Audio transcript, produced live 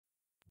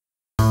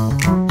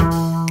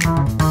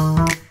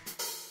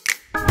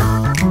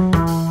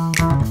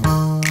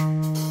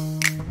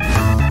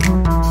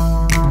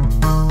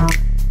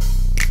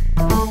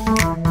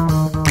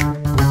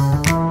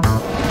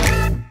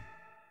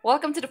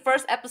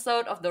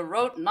episode of The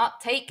Road Not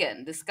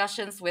Taken,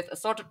 discussions with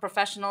assorted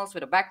professionals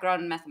with a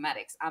background in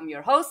mathematics. I'm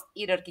your host,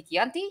 Ider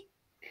Kikianti.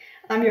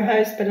 I'm your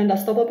host, Belinda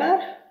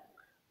Stobbelberg.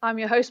 I'm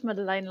your host,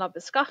 Madeleine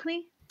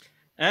Labiskachny.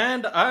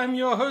 And I'm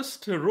your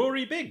host,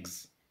 Rory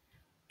Biggs.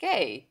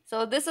 Okay,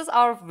 so this is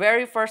our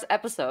very first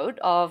episode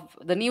of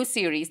the new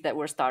series that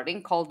we're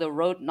starting called The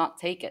Road Not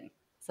Taken.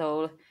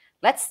 So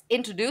let's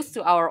introduce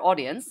to our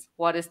audience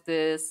what is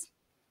this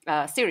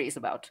series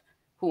about.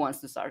 Who wants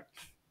to start?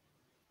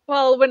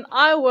 Well, when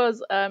I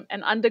was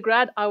an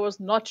undergrad, I was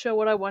not sure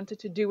what I wanted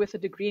to do with a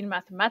degree in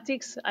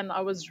mathematics, and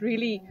I was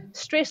really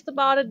stressed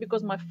about it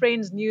because my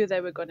friends knew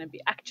they were going to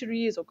be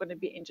actuaries or going to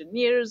be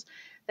engineers.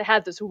 They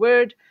had this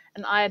word,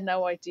 and I had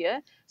no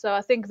idea. So I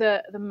think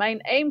the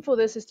main aim for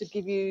this is to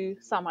give you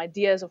some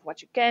ideas of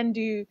what you can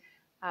do,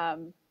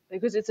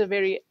 because it's a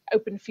very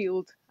open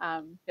field.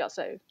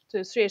 So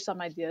to share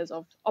some ideas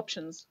of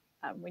options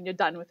when you're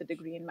done with a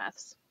degree in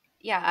maths.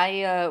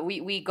 Yeah,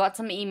 we got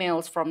some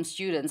emails from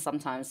students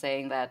sometimes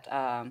saying that,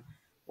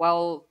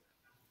 well,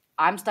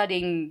 I'm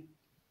studying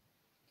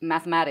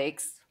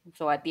mathematics,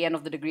 so at the end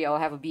of the degree, I'll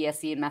have a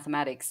BSc in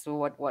mathematics. So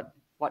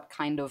what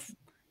kind of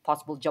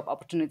possible job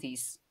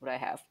opportunities would I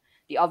have?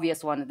 The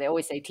obvious one, they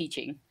always say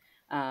teaching,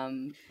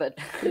 but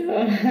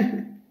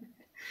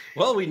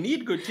Well, we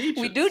need good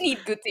teachers. we do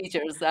need good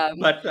teachers.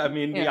 But I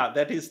mean, yeah,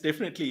 that is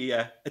definitely.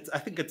 I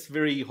think it's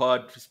very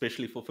hard,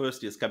 especially for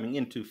first years coming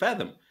in, to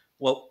fathom.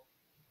 Well,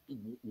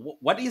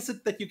 what is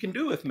it that you can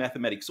do with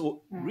mathematics,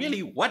 or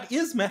really, what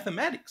is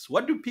mathematics?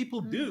 What do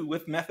people do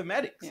with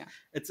mathematics? Yeah.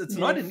 It's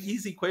not an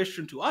easy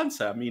question to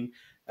answer. I mean,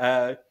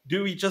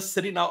 do we just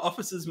sit in our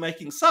offices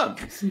making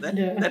sums?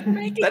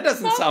 That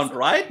doesn't sound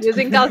right.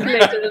 Using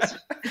calculators.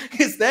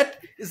 Is that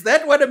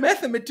what a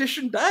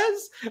mathematician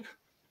does?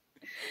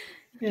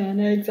 Yeah,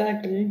 no,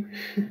 exactly.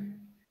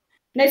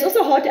 No, it's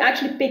also hard to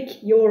actually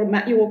pick your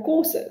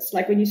courses,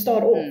 like when you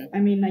start off. I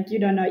mean, like, you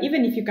don't know,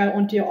 even if you go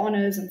onto your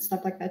honors and stuff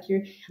like that,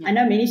 I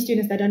know many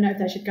students, they don't know if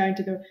they should go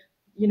into the,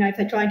 if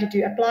they're trying to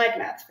do applied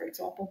maths, for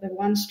example, the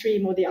one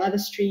stream or the other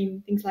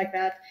stream, things like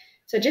that.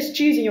 So just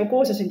choosing your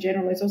courses in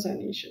general is also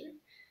an issue.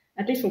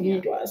 At least for me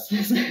it was.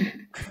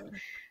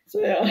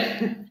 So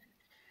yeah.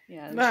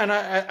 Yeah. No, and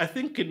I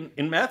think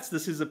in maths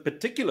this is a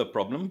particular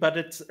problem, but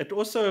it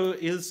also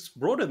is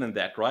broader than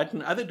that, right?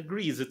 In other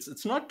degrees,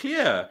 it's not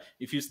clear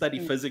if you study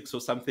physics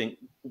or something,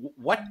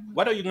 what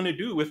are you going to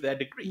do with that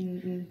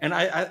degree? And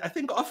I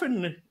think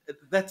often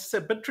that's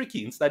a bit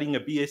tricky in studying a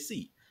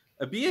BSc.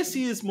 A BSc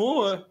is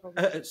more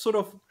sort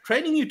of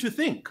training you to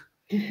think.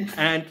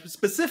 And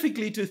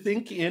specifically to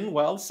think in,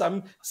 well,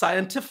 some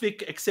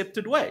scientific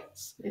accepted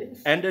ways.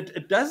 Yes. And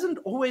it doesn't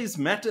always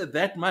matter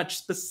that much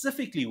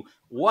specifically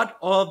what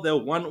are the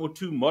one or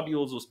two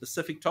modules or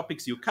specific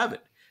topics you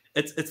covered.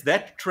 It's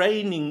that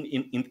training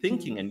in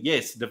thinking and,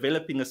 yes,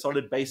 developing a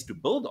solid base to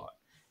build on.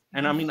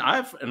 And I mean,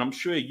 I'm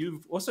sure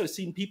you've also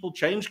seen people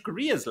change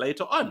careers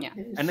later on. Yeah.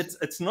 And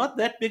it's not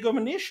that big of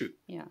an issue.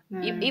 Yeah.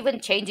 Even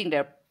changing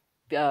their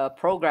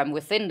program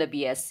within the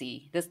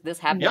BSc. This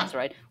happens,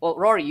 right? Well,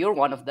 Rory, you're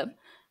one of them.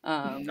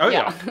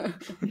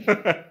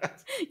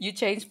 You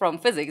changed from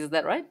physics, is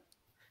that right?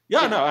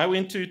 Yeah, no, I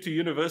went to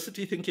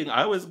university thinking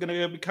I was going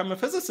to become a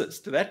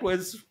physicist. That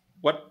was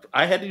what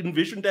I had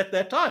envisioned at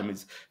that time.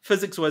 Is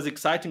physics was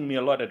exciting me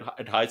a lot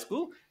at high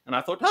school, and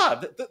I thought,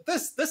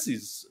 this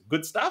is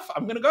good stuff.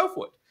 I'm going to go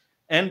for it.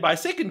 And by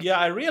second year,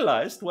 I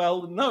realized,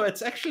 well, no,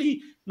 it's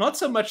actually not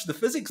so much the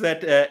physics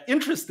that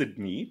interested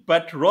me,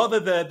 but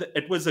rather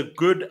it was a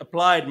good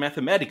applied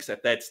mathematics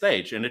at that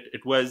stage. And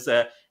it was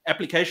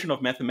application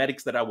of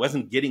mathematics that I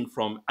wasn't getting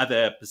from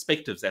other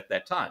perspectives at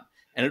that time.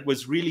 And it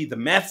was really the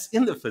maths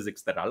in the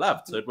physics that I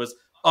loved. So it was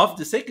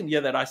after second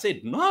year that I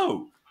said,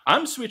 no,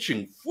 I'm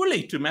switching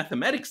fully to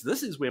mathematics.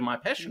 This is where my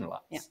passion lies.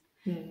 Yeah.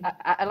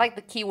 I like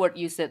the keyword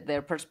you said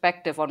there,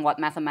 perspective on what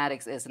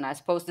mathematics is. And I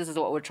suppose this is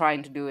what we're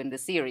trying to do in the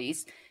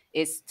series,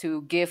 is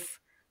to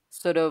give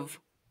sort of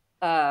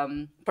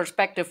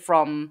perspective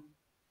from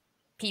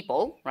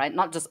people, right?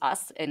 Not just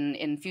us.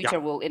 In future,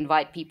 we'll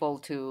invite people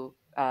to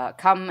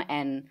come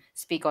and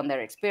speak on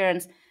their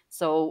experience.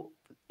 So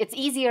it's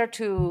easier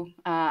to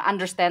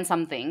understand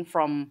something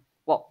from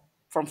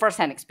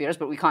firsthand experience,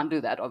 but we can't do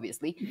that,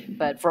 obviously.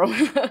 But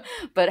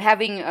but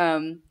having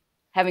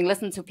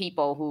listened to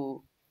people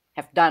who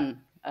have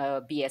done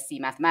BSc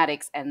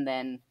mathematics and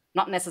then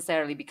not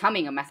necessarily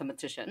becoming a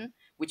mathematician,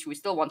 which we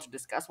still want to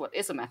discuss what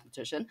is a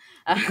mathematician,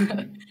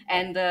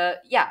 and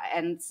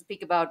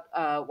speak about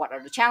what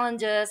are the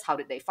challenges, how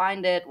did they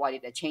find it, why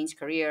did they change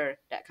career,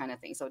 that kind of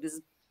thing. So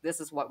this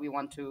is what we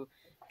want to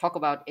talk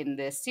about in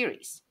this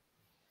series.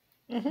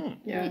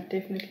 Yeah,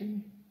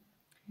 definitely.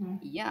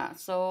 Yeah.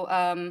 So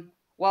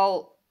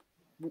well,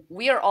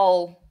 we are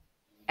all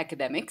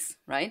academics,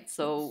 right?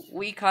 So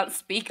we can't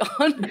speak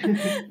on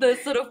the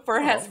sort of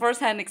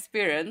first-hand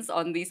experience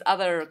on these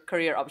other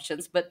career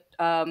options. But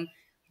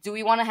do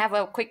we want to have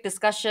a quick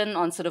discussion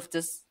on sort of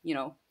this,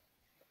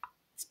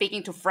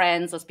 speaking to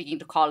friends or speaking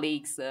to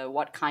colleagues,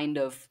 what kind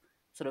of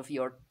sort of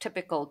your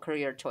typical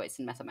career choice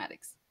in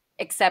mathematics,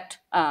 except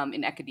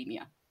in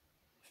academia?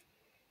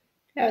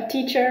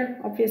 Teacher,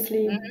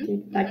 obviously,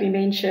 like we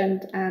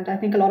mentioned, and I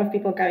think a lot of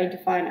people go into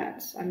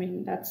finance. I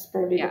mean, that's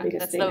probably the Yeah, biggest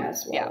that's thing the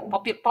as well.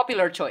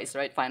 popular choice,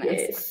 right? Finance.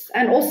 Yes,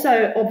 and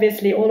also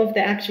obviously all of the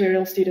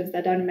actuarial students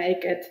that don't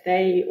make it,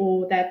 they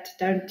or that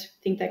don't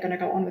think they're going to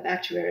go on with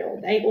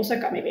actuarial, they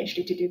also come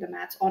eventually to do the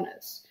maths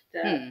honors,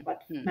 the Hmm.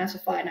 what Hmm. maths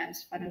of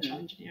finance, financial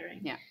Hmm. engineering.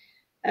 Yeah.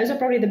 Those are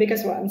probably the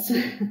biggest ones.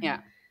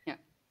 Yeah. Yeah.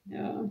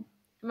 Yeah.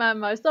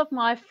 Most of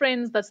my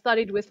friends that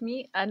studied with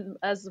me, and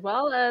as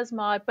well as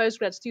my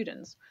postgrad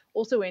students,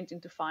 also went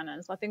into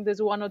finance. I think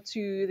there's one or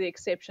two the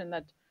exception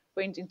that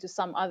went into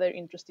some other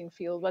interesting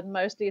field, but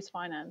mostly it's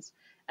finance.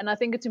 And I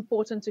think it's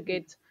important to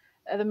get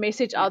the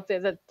message Yeah. out there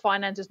that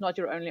finance is not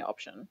your only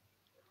option,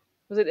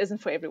 because it isn't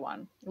for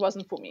everyone. It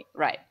wasn't for me.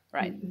 Right.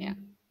 Right. Yeah.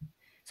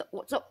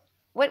 Mhm. So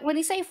when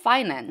you say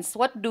finance,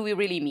 what do we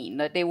really mean?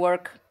 That they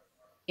work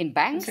in It's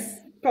banks?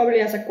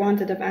 probably as a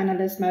quantitative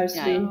analyst Yeah.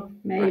 mostly, Right.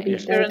 maybe Yeah.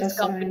 data Insurance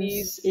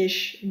companies.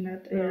 science-ish in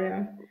that Yeah.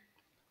 area.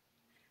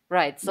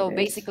 Right. So Yes.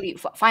 basically,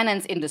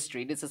 finance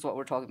industry. This is what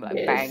we're talking about: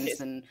 Yes. banks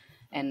Yes. and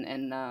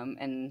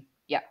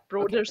yeah. Okay.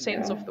 Broader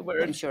sense Yeah. of the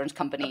word. Insurance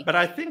company. But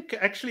I think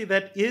actually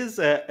that is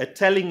a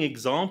telling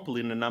example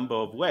in a number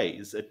of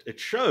ways. It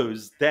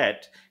shows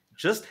that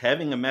just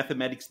having a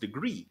mathematics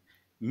degree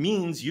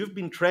means you've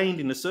been trained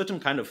in a certain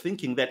kind of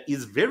thinking that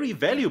is very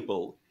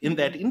valuable in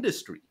that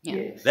industry. Yeah.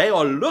 Yes. They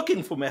are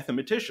looking for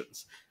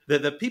mathematicians.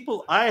 The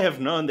people I have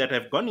known that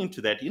have gone into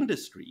that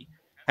industry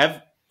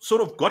have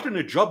sort of gotten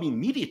a job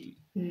immediately.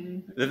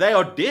 Mm. They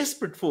are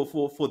desperate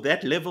for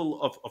that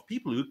level of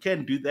people who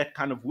can do that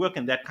kind of work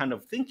and that kind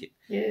of thinking.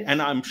 And Yes.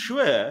 I'm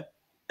sure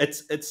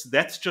it's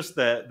that's just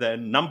the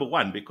number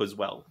one, because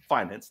well,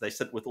 finance, they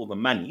sit with all the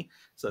money,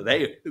 so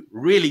they're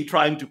really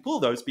trying to pull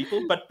those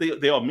people. But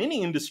there are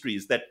many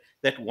industries that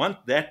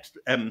want that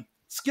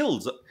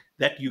skills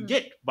that you Mm.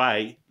 get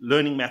by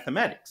learning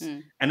mathematics.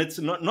 Mm. And it's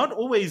not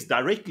always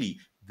directly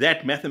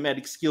that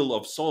mathematics skill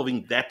of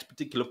solving that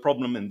particular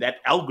problem and that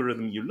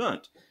algorithm you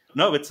learned.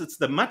 No, it's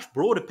the much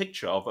broader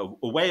picture of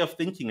a way of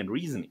thinking and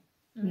reasoning.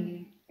 Mm.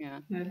 Mm. Yeah.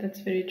 No,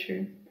 that's very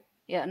true.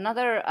 Yeah,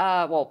 another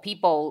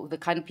people, the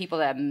kind of people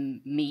that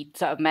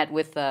I met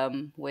with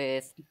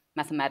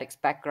mathematics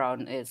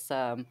background is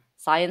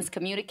science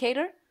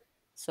communicator.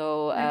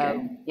 So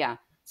Okay. yeah,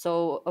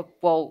 so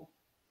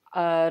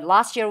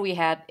last year we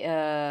had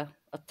a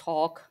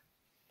talk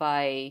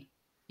by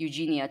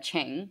Eugenia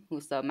Cheng,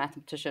 who's a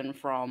mathematician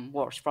from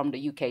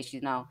the UK. She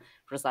now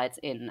resides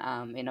in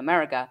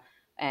America,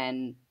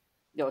 and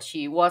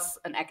she was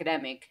an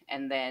academic,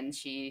 and then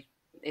she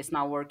is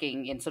now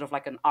working in sort of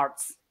like an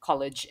arts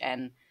college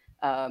and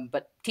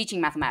but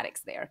teaching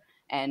mathematics there.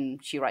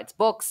 And she writes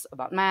books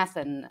about math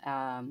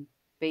and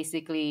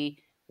basically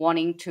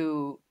wanting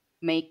to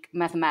make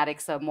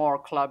mathematics a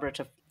more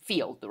collaborative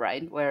field,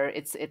 right? Where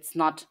it's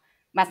not,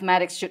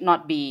 mathematics should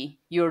not be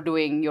you're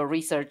doing your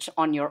research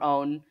on your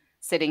own,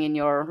 sitting in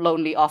your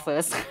lonely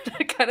office,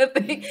 kind of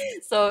thing.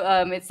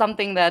 So it's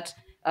something that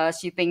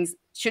she thinks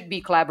should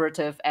be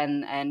collaborative,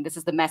 and this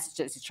is the message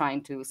that she's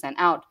trying to send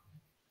out.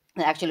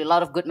 And actually, a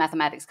lot of good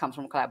mathematics comes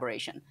from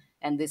collaboration,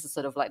 and this is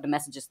sort of like the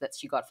messages that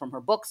she got from her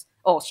books.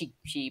 Oh,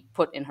 she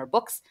put in her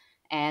books.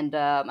 And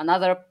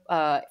another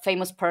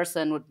famous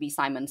person would be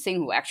Simon Singh,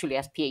 who actually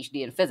has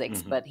PhD in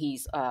physics, Mhm. but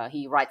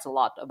he writes a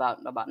lot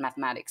about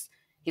mathematics.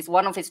 His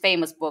one of his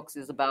famous books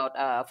is about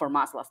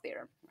Fermat's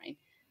theorem, right?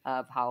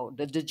 Of how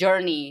the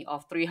journey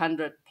of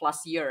 300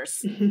 plus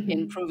years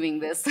in proving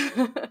this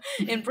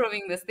in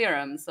proving this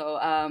theorem. So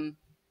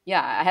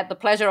yeah, I had the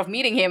pleasure of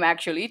meeting him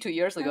actually 2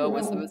 years Oh ago. wow.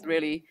 It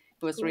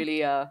was Cool.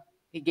 really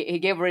he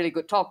gave a really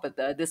good talk. But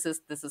this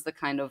is the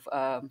kind of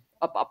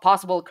a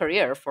possible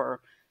career for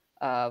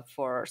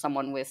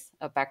someone with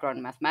a background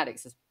in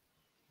mathematics, is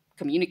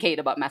communicate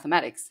about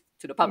mathematics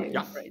to the public,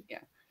 Yeah. Yes. right? Yeah.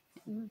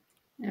 Mm.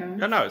 Yeah.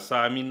 Yeah, no. So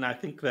I mean, I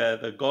think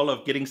the goal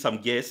of getting some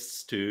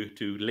guests to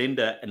lend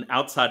an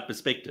outside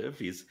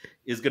perspective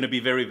is going to be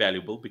very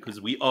valuable,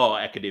 because we are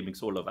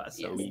academics, all of us.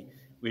 So Yes.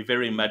 we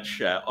very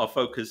much are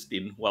focused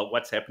in, well,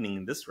 what's happening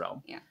in this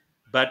realm. Yeah.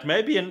 But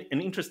maybe an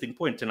interesting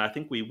point, and I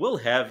think we will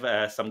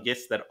have some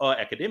guests that are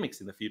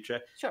academics in the future,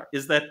 Sure.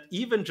 is that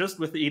even just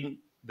within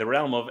the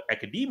realm of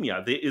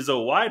academia, there is a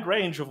wide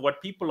range of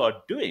what people are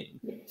doing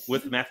Yes.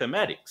 with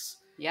mathematics,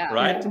 Yeah.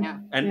 right? Yeah. Yeah.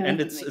 Yeah. And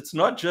Definitely. it's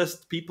not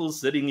just people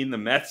sitting in the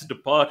maths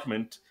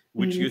department,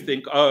 which you Mm.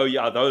 think, oh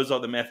yeah, those are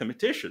the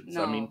mathematicians.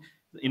 I mean,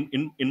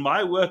 No. in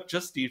my work,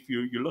 just if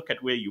you look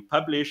at where you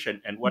publish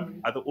and what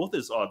Mm. other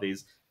authors are,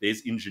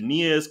 there's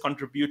engineers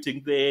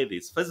contributing there,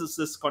 there's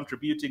physicists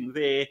contributing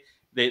there.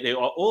 There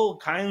are all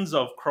kinds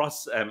of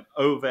cross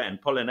over and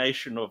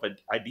pollination of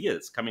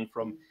ideas coming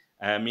from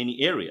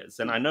many areas.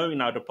 And Yeah. I know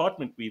in our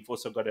department we've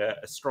also got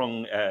a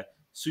strong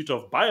suite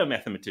of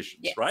biomathematicians,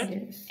 Yes. right?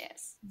 Yes.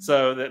 Yes.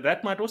 So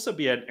that might also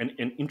be an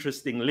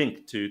interesting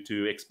link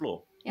to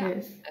explore. Yeah.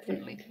 Yes.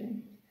 Definitely.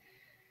 Definitely.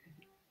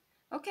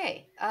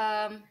 Okay.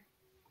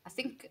 I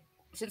think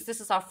since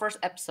this is our first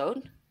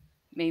episode,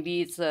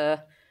 maybe it's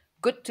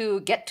good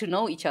to get to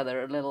know each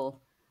other a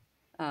little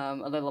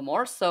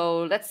more.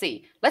 So let's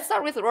see. Let's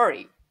start with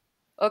Rory.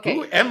 Okay.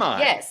 Who am I?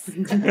 Yes.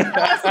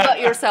 Tell us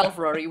about yourself,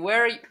 Rory.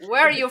 Where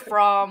are you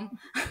from?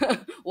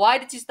 Why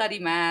did you study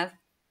math?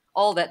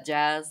 All that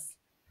jazz.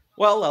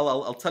 Well,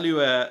 I'll tell you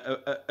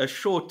a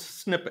short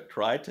snippet,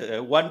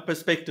 right? One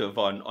perspective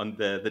on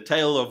the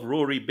tale of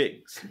Rory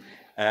Biggs.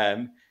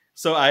 Um,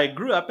 so I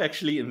grew up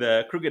actually in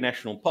the Kruger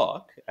National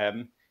Park.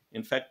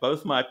 In fact,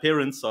 both my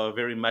parents are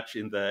very much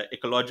in the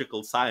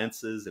ecological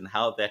sciences and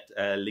how that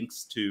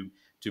links to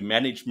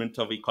management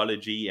of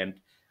ecology. And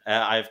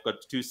I've got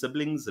two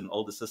siblings, an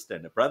older sister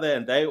and a brother,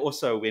 and they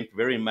also went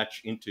very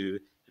much into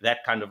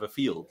that kind of a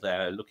field,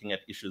 looking at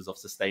issues of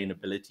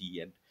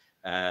sustainability and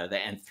the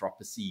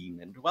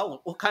Anthropocene, and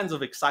well, all kinds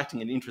of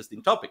exciting and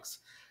interesting topics.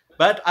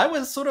 But I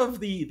was sort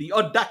of the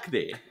odd duck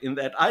there in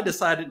that I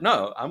decided,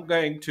 no, I'm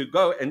going to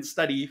go and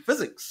study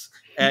physics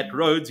at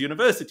Rhodes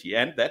University.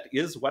 And that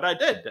is what I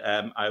did.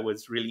 I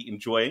was really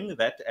enjoying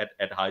that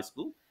at high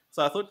school.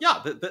 So I thought,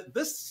 yeah,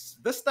 this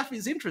stuff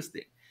is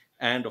interesting.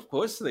 And of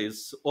course,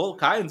 there's all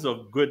kinds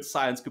of good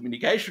science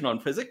communication on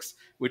physics,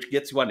 which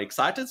gets one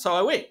excited. So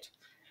I went.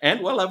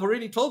 And well, I've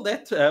already told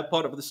that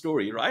part of the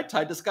story, right?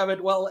 I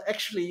discovered, well,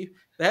 actually,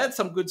 they had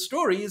some good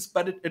stories,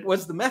 but it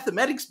was the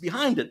mathematics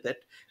behind it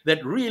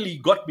that really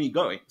got me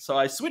going. So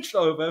I switched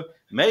over,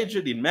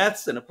 majored in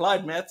maths and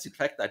applied maths. In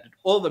fact, I did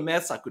all the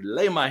maths I could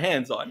lay my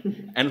hands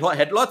on, and I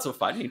had lots of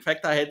fun. In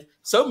fact, I had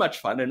so much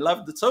fun and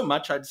loved it so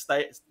much, I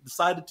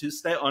decided to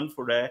stay on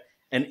for an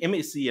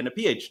MSc and a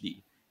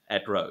PhD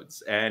at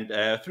Rhodes. And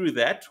through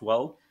that,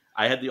 well,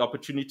 I had the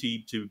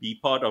opportunity to be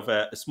part of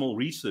a small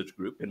research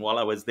group. And while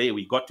I was there,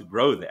 we got to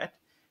grow that.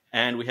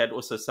 And we had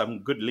also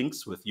some good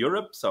links with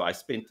Europe. So I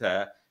spent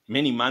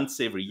many months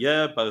every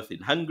year, both in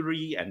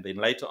Hungary and then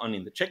later on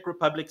in the Czech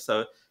Republic.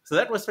 So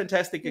that was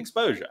fantastic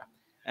exposure.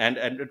 And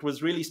it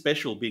was really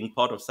special being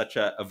part of such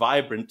a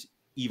vibrant,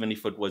 even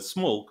if it was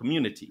small,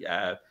 community,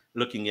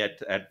 looking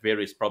at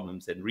various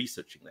problems and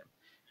researching them.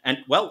 And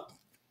well,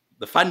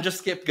 the fun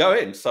just kept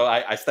going. So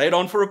I stayed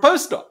on for a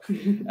postdoc.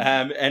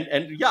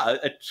 And yeah,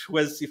 it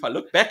was, if I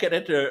look back at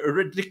it, a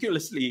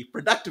ridiculously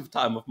productive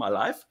time of my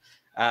life.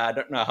 I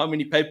don't know how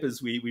many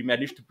papers we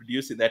managed to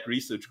produce in that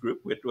research group.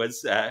 It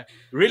was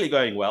really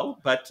going well,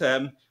 but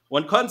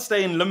one can't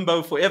stay in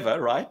limbo forever,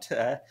 right?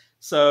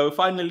 So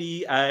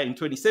finally, in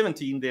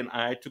 2017, then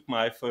I took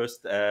my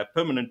first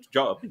permanent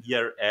job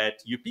here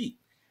at UP.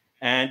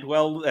 And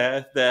well,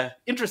 the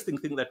interesting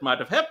thing that might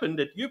have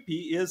happened at UP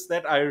is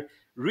that I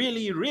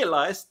really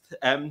realized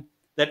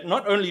that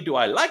not only do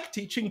I like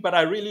teaching, but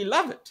I really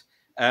love it.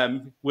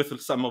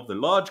 With some of the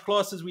large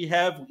classes we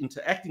have,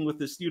 interacting with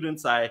the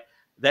students,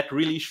 that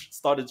really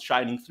started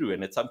shining through.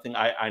 And it's something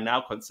I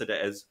now consider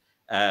as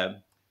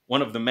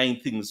one of the main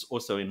things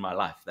also in my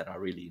life that I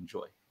really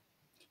enjoy.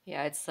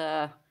 Yeah, it's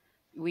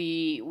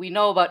we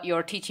know about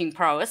your teaching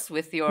prowess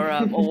with your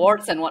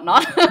awards and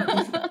whatnot.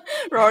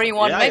 Rory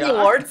won many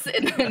awards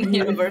in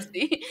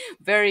university.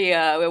 Very,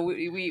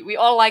 we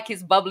all like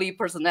his bubbly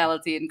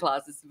personality in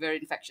class. It's very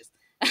infectious.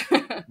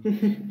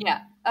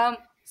 Yeah.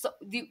 So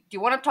do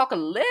you want to talk a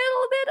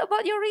little bit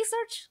about your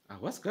research? I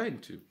was going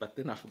to, but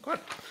then I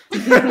forgot.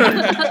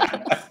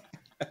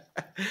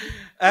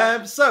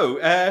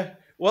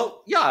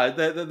 Well, yeah,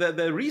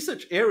 the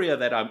research area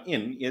that I'm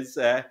in is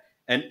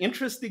an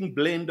interesting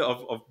blend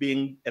of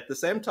being at the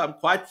same time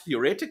quite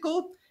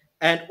theoretical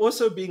and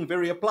also being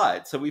very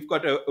applied. So we've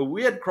got a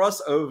weird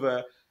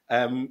crossover.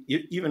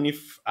 Even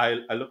if I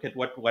look at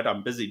what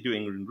I'm busy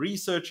doing in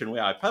research and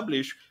where I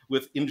publish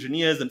with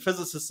engineers and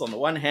physicists on the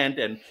one hand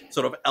and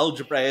sort of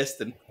algebraists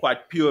and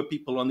quite pure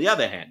people on the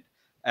other hand.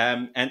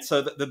 And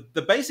so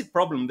the basic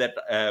problem that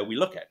we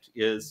look at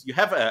is you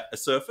have a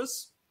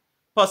surface,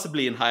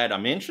 possibly in higher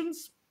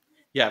dimensions.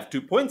 You have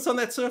 2 points on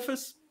that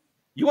surface.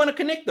 You want to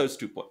connect those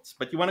 2 points,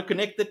 but you want to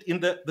connect it in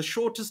the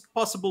shortest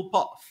possible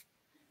path,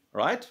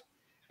 right?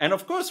 And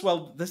of course,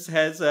 well, this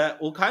has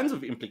all kinds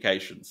of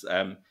implications,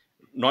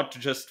 not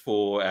just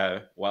for,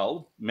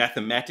 well,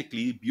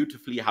 mathematically,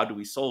 beautifully, how do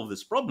we solve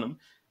this problem?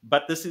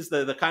 But this is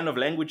the kind of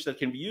language that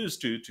can be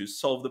used to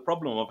solve the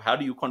problem of how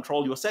do you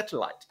control your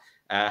satellite?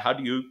 How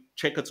do you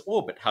check its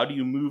orbit? How do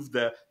you move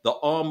the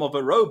arm of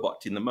a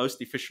robot in the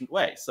most efficient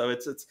way? So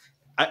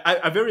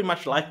I very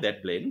much like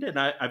that blend, and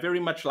I very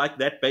much like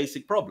that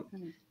basic problem.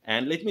 Mm-hmm.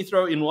 And let me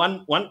throw in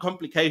one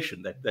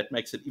complication that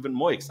makes it even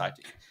more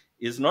exciting,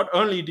 is not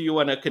only do you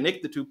want to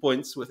connect the 2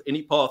 points with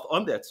any path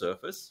on that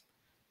surface,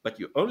 but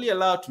you're only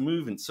allowed to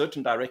move in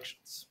certain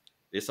directions.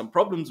 There's some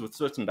problems with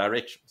certain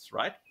directions,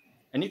 right?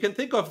 And you can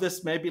think of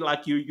this maybe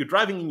like you're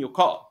driving in your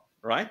car,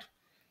 right?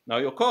 Now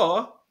your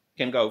car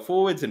can go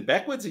forwards and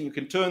backwards, and you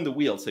can turn the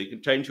wheel so you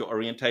can change your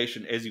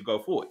orientation as you go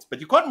forwards, but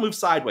you can't move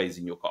sideways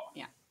in your car.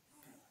 Yeah.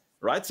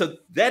 Right? So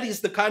that is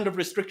the kind of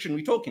restriction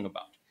we're talking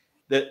about.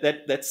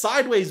 That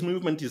sideways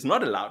movement is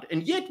not allowed.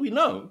 And yet we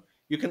know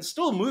you can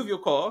still move your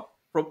car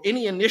from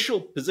any initial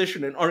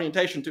position and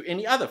orientation to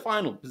any other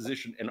final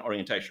position and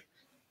orientation.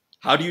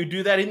 How do you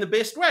do that in the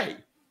best way?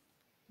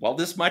 Well,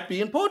 this might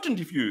be important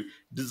if you're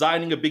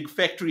designing a big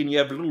factory and you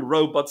have little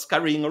robots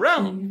scurrying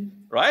around,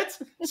 right?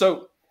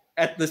 So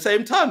at the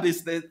same time,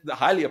 there's the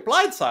highly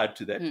applied side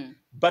to that.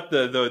 But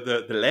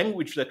the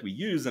language that we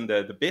use, and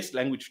the best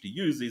language to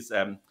use, is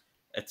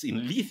it's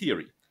in Lie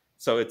theory.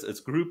 So it's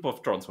group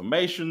of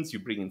transformations. You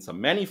bring in some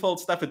manifold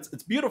stuff.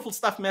 It's beautiful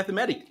stuff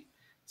mathematically.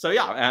 So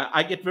yeah,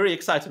 I get very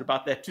excited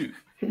about that too.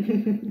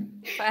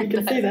 You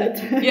can see that.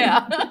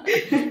 Yeah,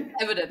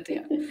 evident.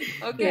 Yeah.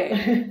 Okay,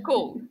 yeah.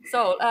 Cool.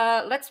 So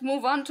let's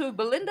move on to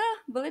Belinda.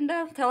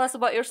 Belinda, tell us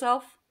about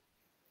yourself.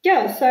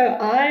 Yeah, so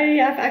I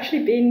have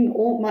actually been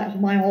all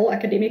my whole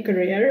academic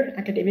career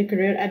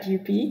at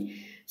UP.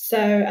 So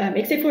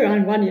except for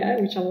around 1 year,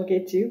 which I will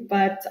get to,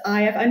 but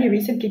I have only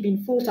recently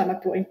been full-time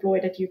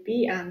employed at UP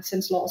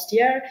since last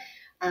year.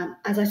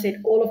 As I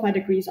said, all of my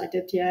degrees I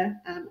did here,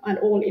 and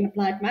all in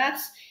applied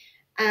maths.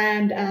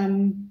 And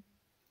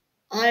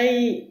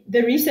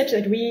the research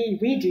that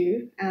we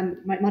do,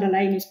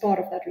 Madeleine is part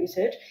of that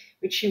research,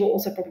 which she will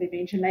also probably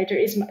mention later,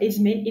 is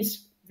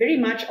very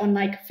much on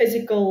like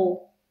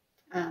physical.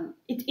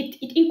 It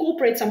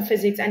incorporates some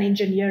physics and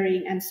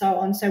engineering and so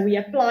on. So we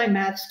apply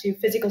maths to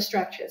physical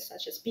structures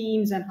such as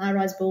beams and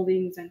high-rise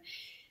buildings and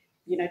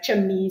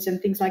chimneys and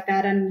things like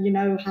that, and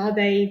how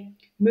they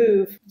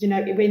move.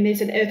 When there's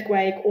an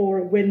earthquake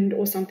or wind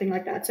or something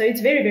like that. So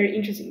it's very, very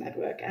interesting, that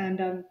work.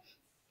 And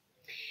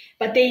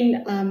but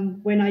then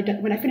when I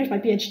finished my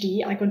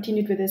PhD, I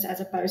continued with this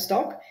as a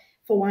postdoc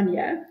for 1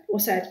 year,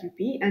 also at UP,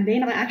 and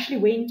then I actually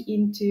went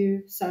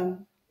into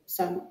some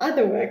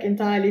other work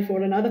entirely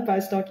for another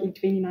postdoc in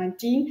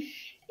 2019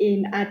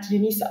 at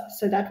UNISA.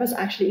 So that was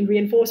actually in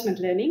reinforcement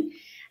learning,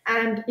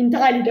 and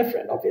entirely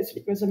different,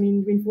 obviously, because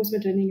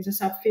reinforcement learning is a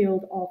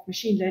subfield of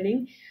machine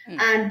learning,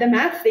 and the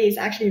math there is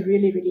actually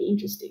really, really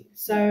interesting.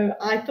 So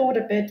I thought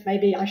a bit,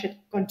 maybe I should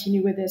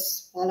continue with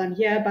this while I'm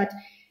here, but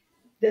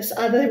this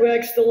other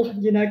work still,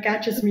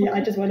 catches me. I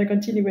just want to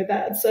continue with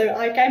that. So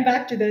I came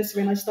back to this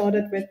when I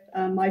started with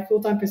my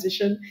full-time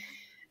position,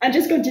 and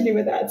just continue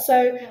with that.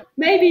 So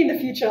maybe in the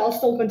future, I'll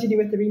still continue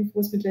with the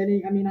reinforcement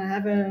learning. I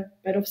have a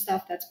bit of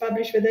stuff that's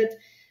published with it.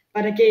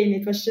 But again,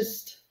 it was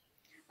just,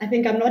 I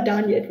think I'm not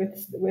done yet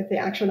with the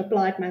actual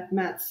applied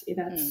maths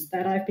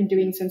that I've been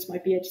doing since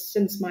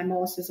my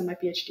master's and my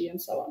PhD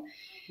and so on.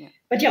 Yeah.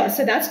 But yeah,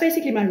 so that's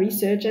basically my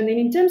research. And then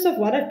in terms of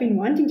what I've been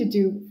wanting to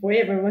do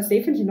forever was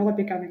definitely not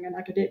becoming an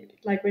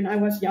academic. Like when I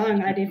was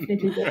young, I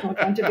definitely did not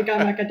want to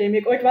become an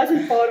academic, or it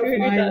wasn't part of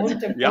my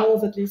long-term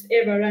goals, at least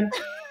ever. And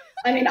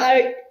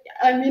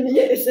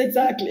yes,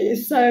 exactly.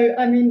 So,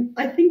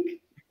 I think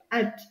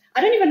I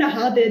don't even know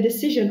how the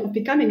decision of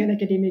becoming an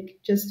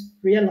academic just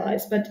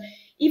realized, but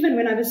even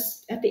when I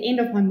was at the end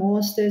of my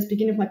master's,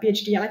 beginning of my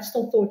PhD, I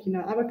still thought,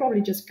 I would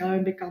probably just go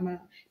and become a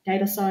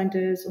data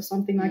scientist or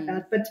something like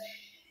that. But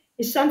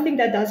it's something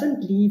that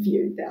doesn't leave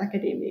you, the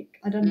academic.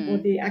 I don't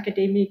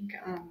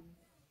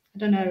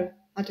know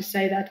how to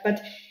say that,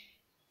 but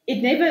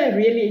it never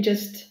really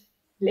just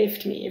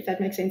left me, if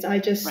that makes sense. I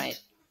just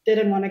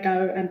didn't want to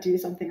go and do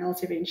something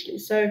else eventually.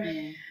 So,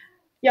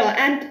 yeah,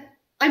 and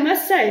I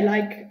must say,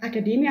 like,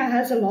 academia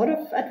has a lot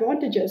of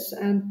advantages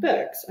and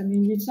perks.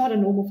 It's not a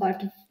normal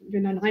 9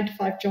 to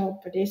 5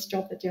 job, a desk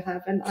job that you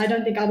have, and I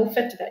don't think I will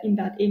fit in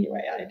that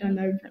anyway. I don't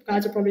know, you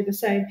guys are probably the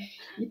same.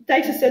 It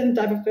takes a certain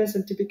type of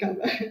person to become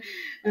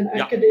an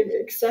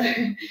academic. So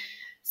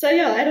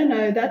yeah, I don't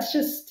know. That's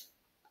just,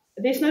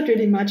 there's not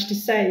really much to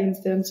say in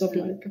terms of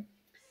like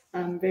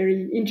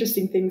very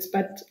interesting things,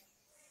 but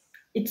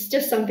it's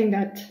just something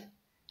that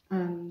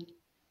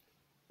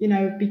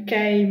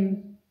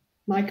became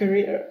my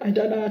career. I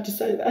don't know how to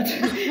say that.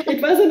 It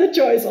wasn't a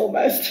choice,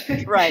 almost.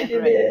 Right.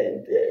 In the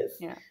end, yes.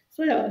 Yeah.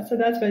 So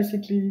that's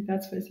basically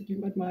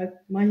what my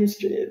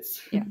history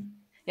is. Yeah.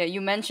 Yeah.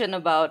 You mentioned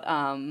about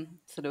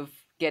sort of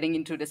getting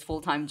into this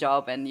full-time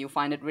job, and you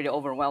find it really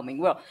overwhelming.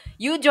 Well,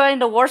 you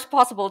joined the worst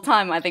possible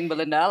time, I think,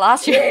 Belinda,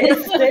 last year.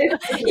 Yes,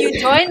 you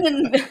joined,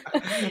 and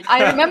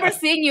I remember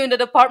seeing you in the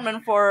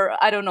department for,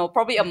 I don't know,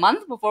 probably a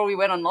month before we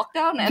went on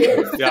lockdown. And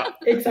yes,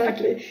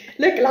 exactly.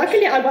 Look,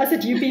 luckily I was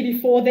at UP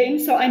before then,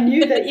 so I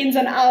knew the ins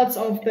and outs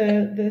of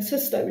the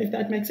system, if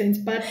that makes sense.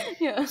 But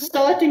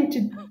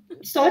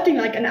starting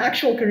like an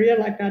actual career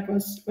like that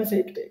was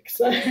hectic.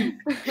 So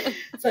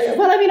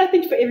well, I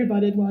think for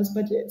everybody it was,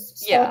 but yes,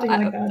 starting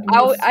like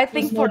that. I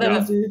think for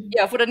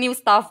the new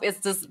stuff, it's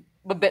just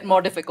a bit more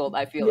difficult,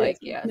 I feel like.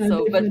 Yeah.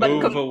 No, but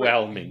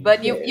overwhelming.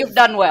 But you've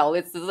done well.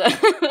 It's just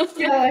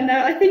yeah,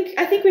 no, I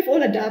think we've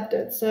all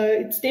adapted. So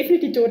it's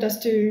definitely taught us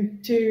to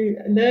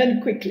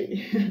learn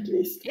quickly, at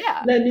least.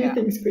 Yeah. Learn new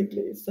things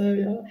quickly.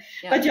 So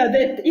but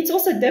it's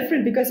also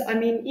different because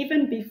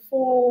even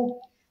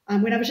before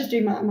when I was just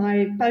doing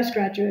my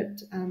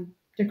postgraduate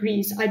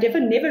degrees, I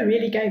never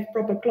really gave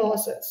proper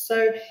classes.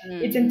 So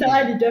it's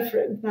entirely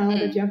different now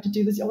that you have to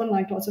do this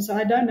online classes. So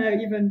I don't know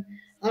even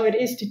how it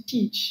is to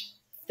teach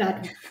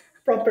that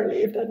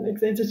properly, if that makes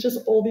sense. It's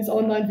just all these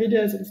online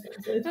videos and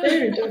stuff. So it's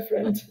very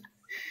different.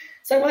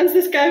 So once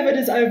this COVID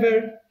is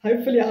over,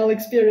 hopefully I'll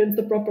experience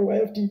the proper way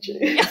of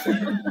teaching.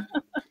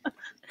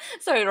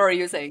 Sorry, what are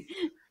you saying?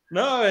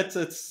 No,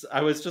 it's.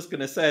 I was just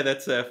going to say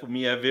that's for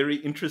me a very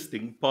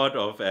interesting part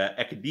of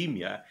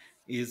academia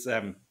is,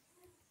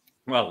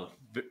 well,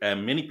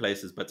 many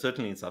places, but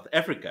certainly in South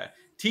Africa,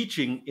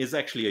 teaching is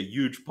actually a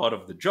huge part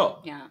of the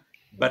job. Yeah.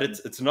 But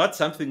it's not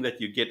something that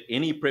you get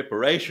any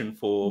preparation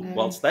for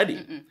while No.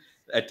 studying. Mm-mm.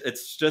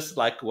 It's just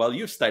like, well,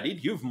 you've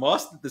studied, you've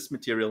mastered this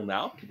material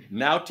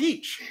now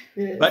teach.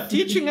 But Yes.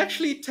 teaching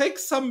actually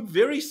takes some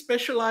very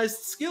specialized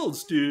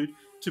skills to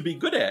be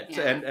good at,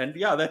 Yeah. and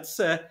yeah, that's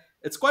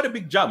it's quite a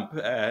big jump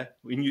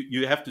when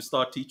you have to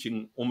start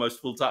teaching almost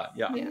full time.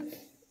 Yeah. Yeah.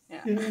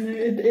 Yeah. Yeah, no,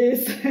 it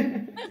is.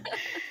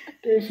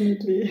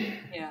 Definitely.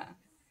 Yeah.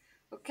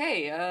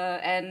 Okay.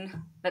 And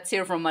let's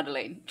hear from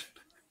Madeleine.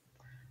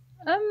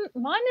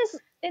 Mine is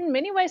in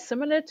many ways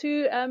similar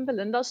to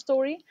Belinda's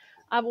story.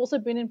 I've also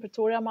been in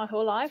Pretoria my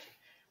whole life.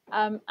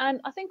 And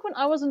I think when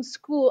I was in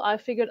school, I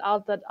figured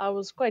out that I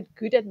was quite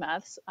good at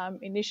maths.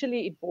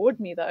 Initially, it bored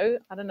me though.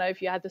 I don't know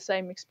if you had the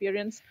same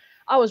experience.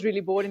 I was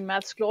really bored in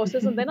maths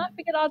classes, and then I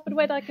figured out, but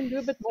wait, I can do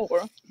a bit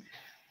more.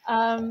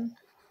 Um,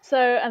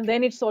 and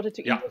then it started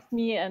to Yeah. interest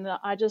me, and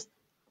I just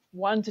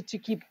wanted to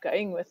keep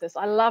going with this.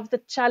 I love the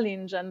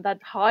challenge and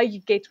that high you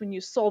get when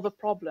you solve a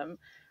problem.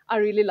 I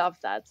really love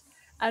that.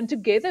 And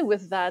together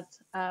with that,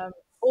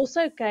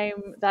 also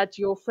came that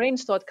your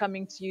friends start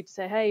coming to you to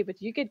say, "Hey,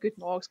 but you get good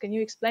marks. Can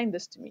you explain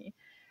this to me?"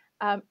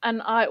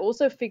 And I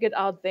also figured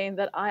out then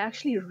that I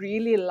actually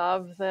really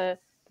love the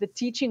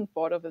teaching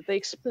part of it, the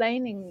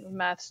explaining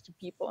maths to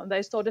people. And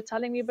they started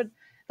telling me, but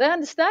they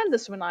understand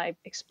this when I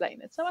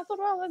explain it. So I thought,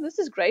 well, this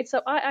is great.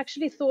 So I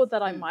actually thought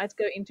that I Mm. might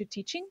go into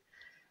teaching,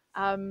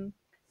 um,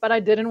 but I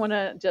didn't want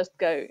to just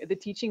go the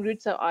teaching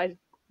route. So I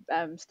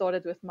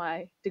started with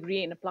my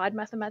degree in applied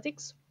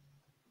mathematics.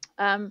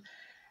 Um,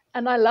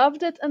 and I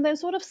loved it. And then,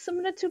 sort of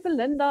similar to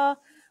Belinda,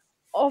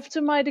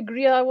 after my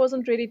degree, I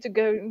wasn't ready to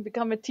go and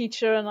become a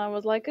teacher, and I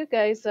was like,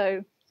 okay,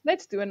 so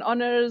let's do an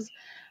honors.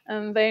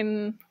 And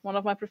then one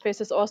of my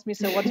professors asked me,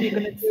 so what are you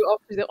going to do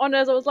after the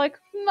honors? I was like,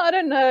 I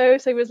don't know.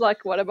 So he was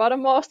like, what about a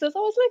master's? I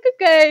was like,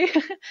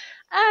 okay.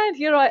 And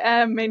here I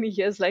am many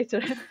years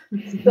later,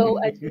 still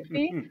at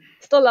UP,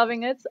 still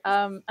loving it.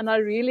 And I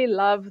really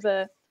love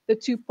the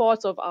two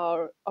parts of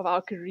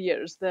our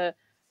careers, the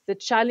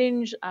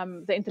challenge,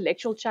 the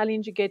intellectual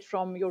challenge you get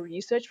from your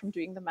research, from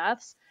doing the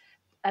maths,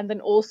 and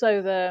then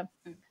also the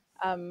Mm.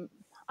 um,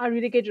 I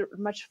really get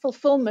much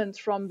fulfillment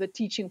from the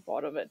teaching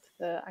part of it,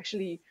 the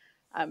actually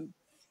um,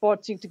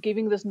 part to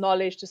giving this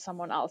knowledge to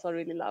someone else. I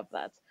really love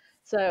that.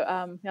 So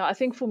yeah, I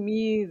think for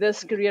me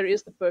this career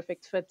is the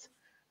perfect fit,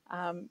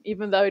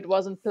 even though it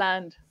wasn't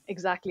planned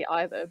exactly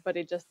either. But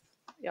it just,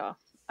 yeah,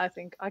 I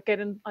think I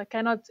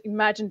cannot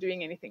imagine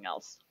doing anything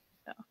else.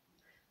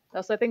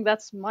 Yeah, so I think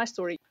that's my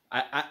story.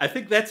 I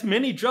think that's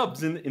many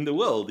jobs in the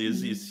world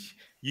is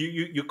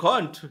you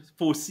can't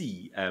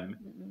foresee Mm-mm.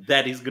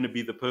 that is going to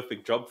be the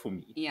perfect job for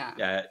me.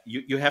 Yeah.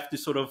 You have to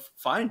sort of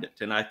find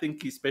it, and I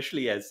think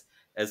especially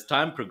as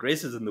time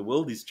progresses and the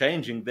world is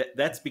changing,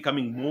 that's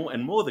becoming more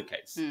and more the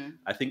case. Mm.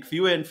 I think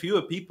fewer and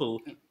fewer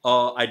people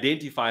are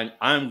identifying,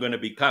 I'm going to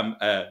become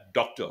a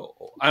doctor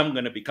or I'm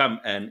going to become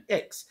an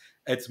X.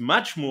 It's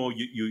much more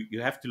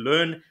you have to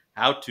learn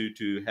how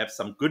to have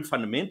some good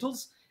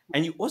fundamentals,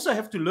 and you also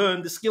have to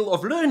learn the skill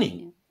of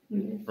learning,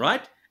 Yeah.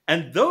 right?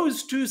 And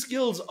those two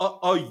skills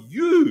are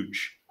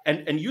huge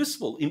and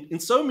useful in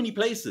so many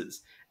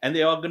places. And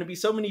there are going to be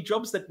so many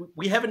jobs that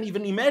we haven't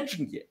even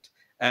imagined yet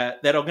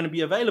that are going to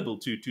be available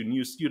to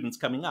new students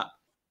coming up.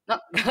 No,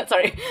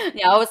 sorry.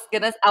 Yeah, I was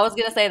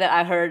gonna say that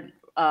I heard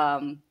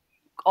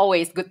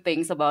always good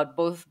things about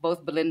both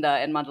Belinda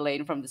and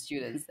Madeleine from the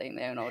students, saying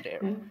that,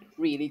 they're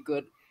really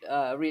good,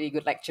 really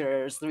good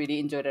lecturers, really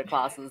enjoy their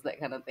classes, that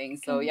kind of thing.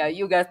 So yeah,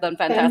 you guys done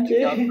Thank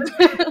fantastic job. you.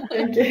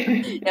 Thank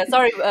you. Yeah,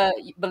 sorry,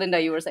 Belinda,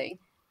 you were saying.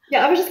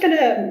 Yeah, I was just going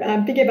to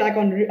piggyback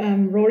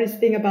on Rory's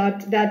thing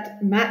about that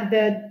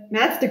the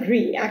maths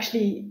degree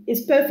actually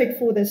is perfect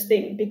for this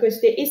thing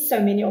because there is so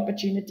many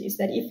opportunities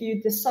that if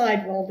you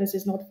decide, well, this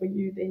is not for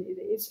you, then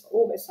there is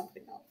always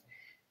something else.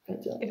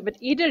 But, But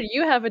either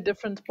you have a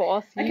different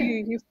path.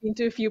 okay. You've been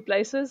to a few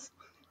places.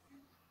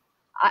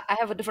 I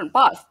have a different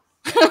path.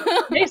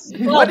 Yes.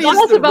 Well, What tell is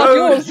us the about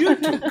road yours. you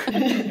took?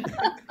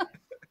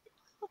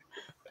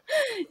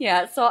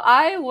 Yeah, so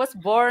I was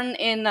born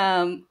in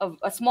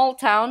a small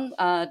town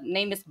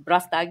named is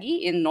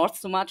Brastagi in North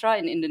Sumatra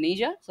in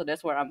Indonesia. So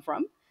that's where I'm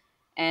from.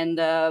 And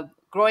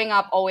growing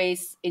up,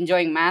 always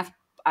enjoying math.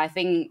 I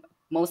think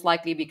most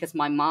likely because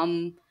my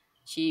mom,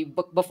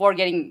 before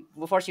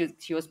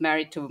she was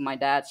married to my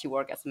dad, she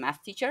worked as a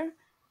math teacher,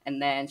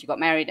 and then she got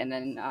married and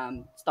then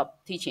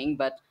stopped teaching.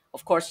 But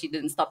of course, she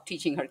didn't stop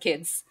teaching her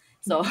kids.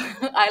 So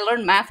I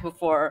learned math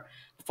before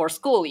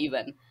school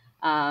even.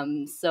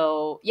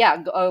 So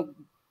yeah,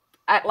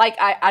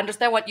 I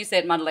understand what you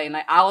said, Madeleine.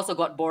 Like I also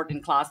got bored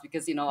in class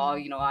because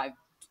I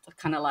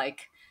kind of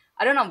like,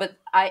 I don't know, but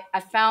I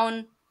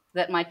found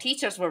that my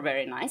teachers were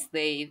very nice.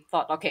 They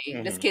thought, okay,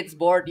 this Mhm. kid's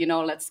bored,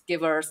 let's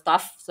give her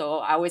stuff. So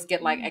I always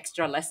get like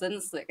extra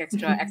lessons, like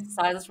extra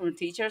exercises from the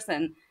teachers.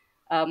 And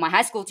my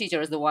high school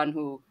teacher is the one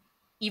who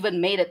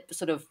even made it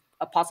sort of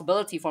a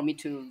possibility for me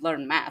to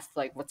learn math,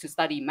 like what to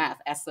study math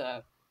as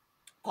a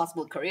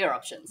possible career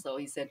option. So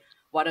he said,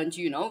 why don't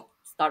you,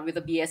 start with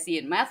a BSc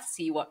in math,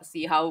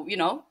 see how,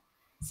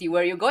 see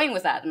where you're going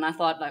with that. And I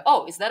thought like,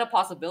 oh, is that a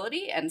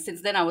possibility? And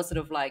since then I was sort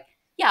of like,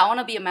 yeah, I want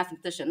to be a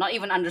mathematician, not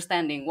even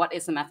understanding what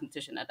is a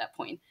mathematician at that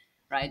point,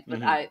 right?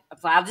 But I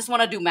just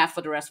want to do math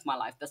for the rest of my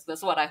life.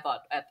 That's what I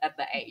thought at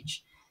the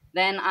age.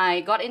 Then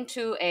I got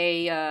into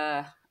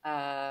a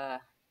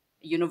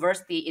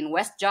university in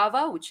West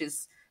Java, which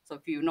is, so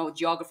if you know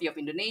geography of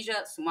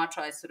Indonesia,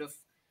 Sumatra is sort of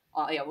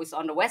was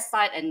on the west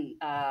side, and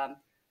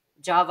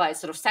Java is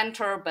sort of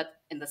center, but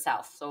in the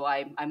south. So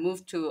I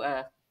moved to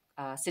a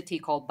city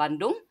called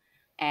Bandung,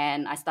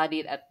 and I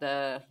studied at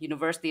the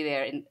university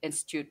there in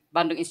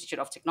Bandung Institute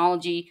of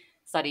Technology,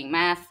 studying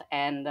math,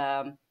 and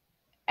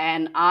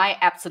I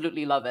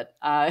absolutely love it.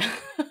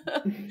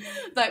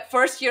 Like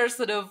first year,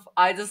 sort of,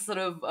 I just sort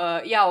of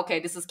yeah, okay,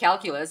 this is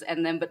calculus,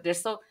 and then but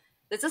there's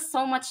just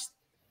so much.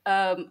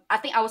 I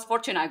think I was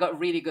fortunate. I got a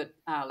really good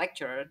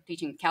lecturer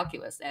teaching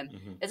calculus, and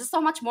it's just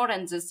so much more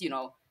than just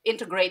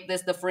integrate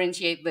this,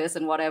 differentiate this,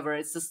 and whatever.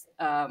 It's just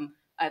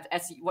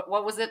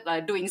what was it,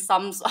 doing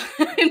sums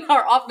in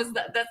our office.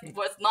 That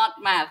was not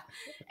math,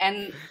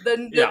 and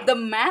the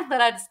math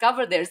that I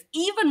discovered there is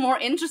even more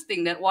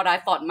interesting than what I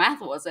thought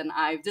math was, and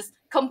I'm just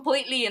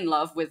completely in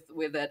love with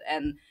it.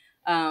 And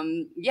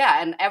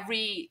and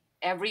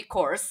every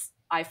course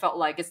I felt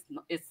like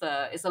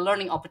it's a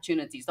learning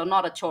opportunity, so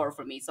not a chore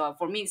for me. So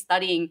for me,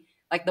 studying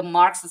like the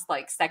marks is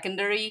like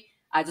secondary.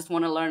 I just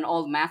want to learn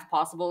all the math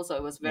possible. So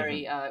it was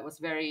very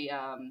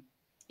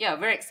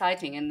very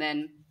exciting. And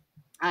then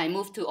I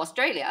moved to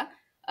Australia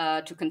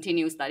to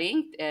continue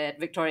studying at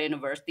Victoria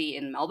University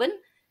in Melbourne.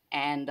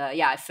 And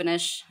I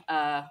finished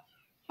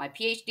my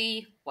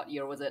PhD. What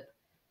year was it?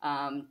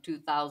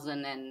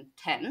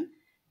 2010.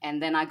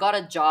 And then I got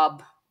a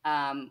job.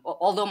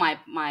 Although my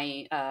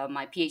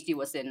PhD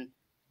was in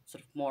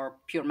sort of more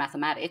pure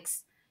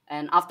mathematics,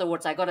 and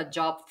afterwards I got a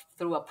job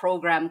through a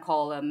program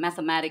called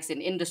Mathematics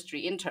in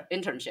Industry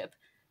internship,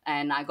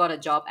 and I got a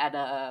job at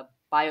a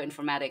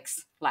bioinformatics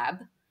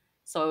lab.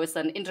 So it's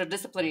an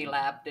interdisciplinary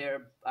lab.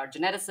 There are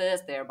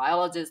geneticists, there are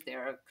biologists,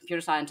 there are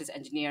computer scientists,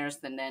 engineers,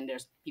 and then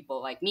there's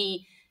people like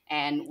me,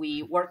 and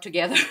we work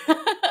together.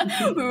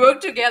 We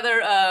work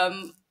together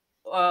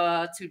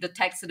to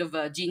detect sort of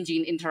a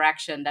gene-gene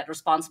interaction that's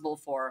responsible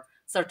for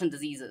certain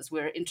diseases.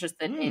 We're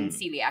interested in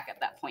celiac at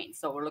that point,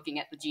 so we're looking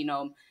at the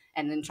genome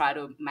and then try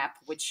to map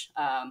which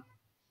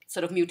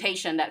sort of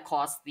mutation that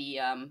caused the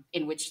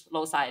in which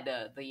loci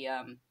the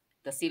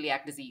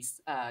celiac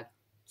disease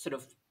sort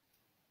of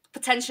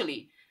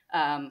potentially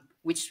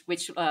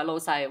which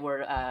loci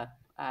were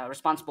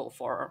responsible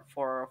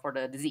for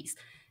the disease.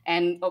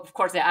 And of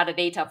course, there are other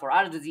data for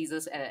other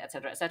diseases, et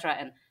cetera, et cetera.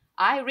 And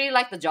I really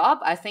like the job.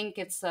 I think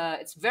it's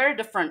very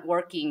different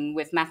working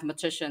with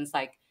mathematicians.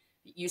 Like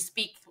you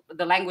speak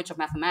the language of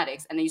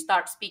mathematics, and then you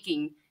start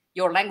speaking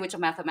your language of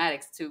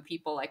mathematics to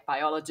people like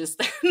biologists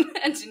and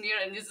engineer,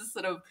 and it's just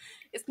sort of,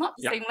 it's not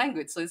the same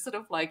language. So it's sort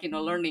of like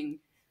learning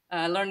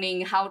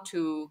how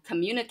to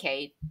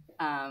communicate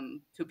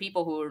to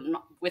people who are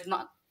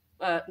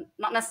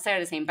not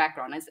necessarily the same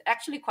background. It's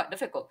actually quite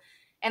difficult.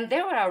 And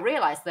there where I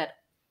realized that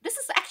this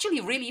is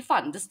actually really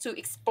fun, just to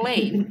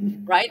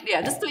explain, right?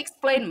 Yeah, just to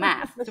explain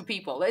math to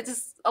people. It's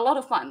just a lot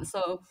of fun.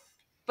 So,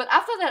 but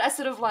after that, I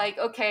sort of like,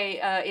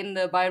 okay, in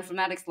the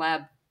bioinformatics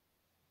lab,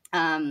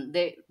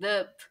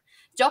 the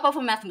job of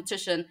a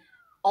mathematician,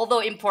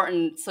 although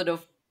important, sort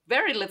of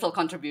very little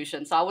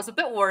contribution. So I was a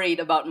bit worried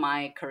about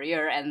my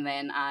career, and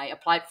then I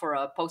applied for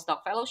a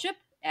postdoc fellowship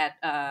at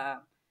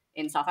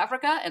in South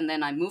Africa, and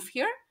then I moved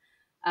here.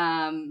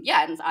 And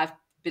I've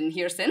been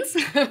here since,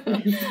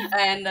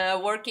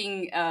 and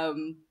working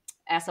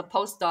as a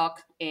postdoc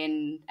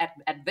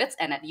at BITS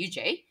and at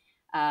UJ.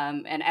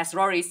 And as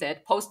Rory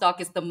said, postdoc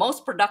is the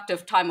most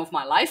productive time of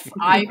my life.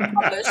 I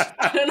published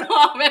I don't know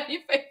how many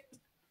papers.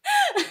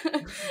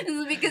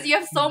 Because you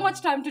have so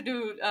much time to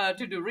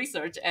do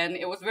research, and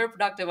it was very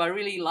productive. I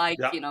really like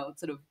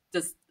sort of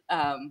just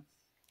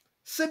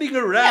sitting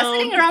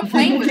around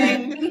playing with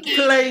it,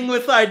 playing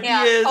with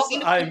ideas.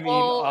 Talking to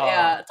people,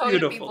 talking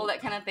to people,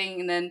 that kind of thing.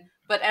 And then,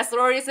 but as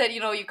Rory said,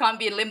 you can't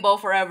be in limbo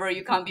forever.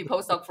 You can't be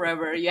postdoc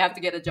forever. You have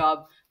to get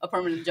a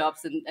permanent job.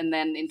 And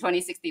then in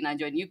 2016, I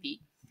joined UP,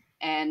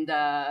 and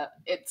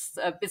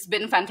it's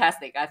been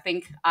fantastic. I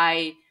think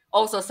I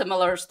also,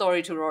 similar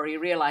story to Rory,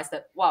 realized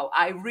that wow,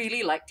 I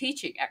really like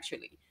teaching.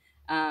 Actually,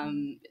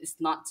 it's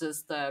not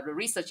just the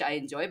research I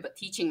enjoy, but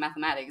teaching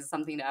mathematics is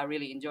something that I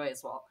really enjoy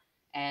as well.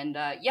 And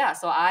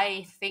so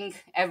I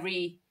think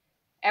every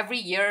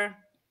year,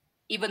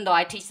 even though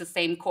I teach the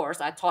same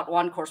course, I taught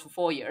one course for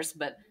 4 years,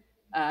 but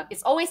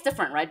it's always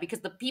different, right?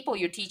 Because the people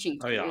you're teaching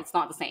to, it's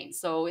not the same.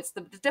 So it's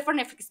the different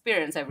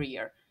experience every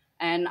year.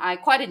 And I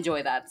quite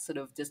enjoy that, sort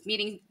of just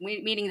meeting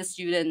the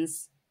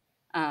students,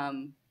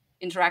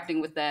 interacting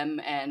with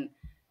them. And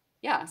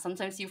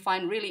sometimes you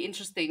find really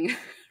interesting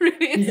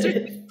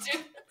students.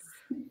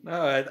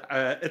 No,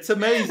 it's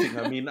amazing.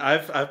 I mean,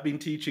 I've been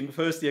teaching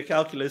first year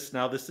calculus.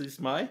 Now this is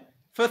my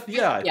 5th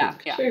year, I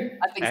think. Yeah,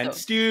 I think and so.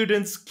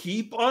 Students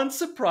keep on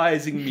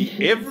surprising me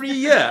every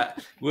year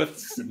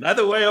with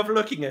another way of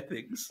looking at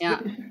things.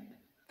 Yeah.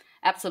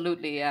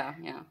 Absolutely, yeah,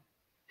 yeah.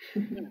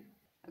 Mm.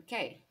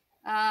 Okay.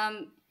 It's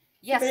a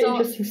Yeah, very so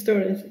interesting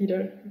stories,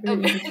 Ida.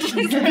 Very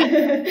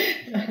interesting.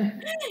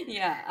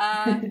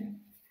 yeah,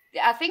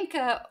 I think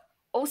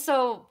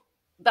also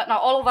that now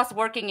all of us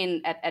working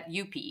in at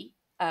UP,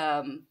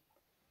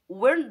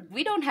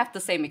 we don't have the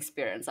same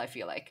experience. I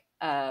feel like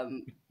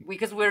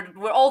because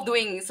we're all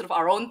doing sort of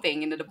our own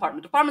thing in the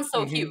department. The department's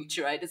so Hmm. huge,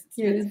 right? Yes.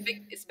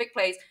 It's a big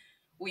place.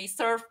 We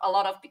serve a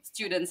lot of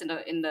students in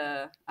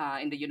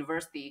the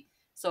university.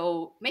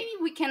 So maybe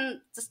we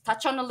can just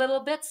touch on a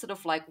little bit, sort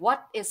of like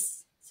what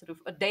is sort of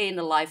a day in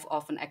the life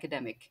of an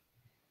academic.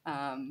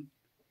 Um,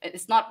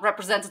 it's not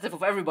representative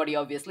of everybody,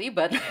 obviously,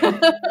 but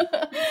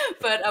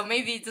but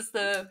maybe just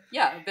a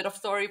bit of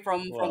story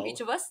from each Well,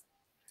 of us.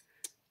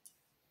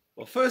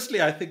 well,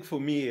 firstly, I think for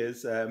me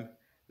is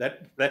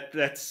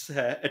that's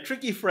a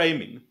tricky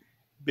framing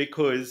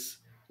because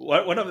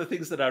one of the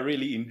things that I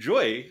really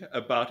enjoy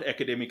about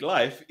academic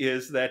life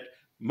is that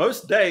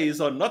most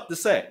days are not the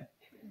same.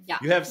 Yeah,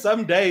 You have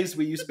some days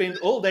where you spend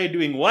all day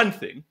doing one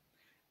thing,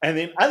 and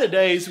then other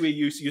days where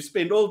you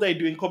spend all day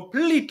doing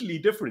completely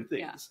different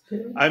yeah.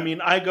 things. I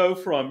mean, I go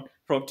from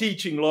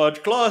teaching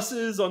large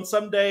classes on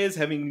some days,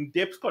 having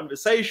in-depth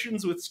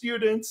conversations with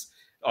students.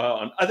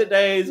 On other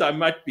days, I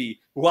might be,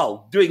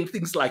 well, doing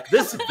things like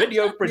this,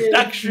 video Yes.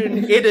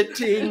 production,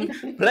 editing,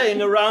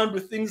 playing around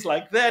with things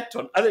like that.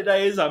 On other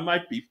days, I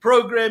might be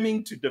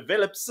programming to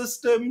develop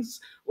systems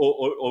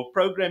or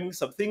programming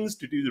some things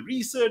to do the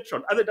research.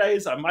 On other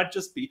days, I might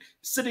just be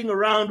sitting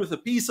around with a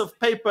piece of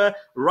paper,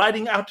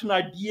 writing out an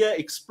idea,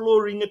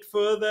 exploring it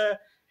further.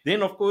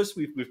 Then, of course,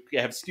 we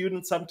have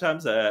students,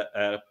 sometimes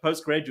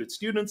postgraduate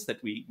students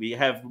that we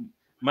have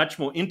much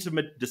more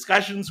intimate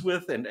discussions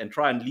with and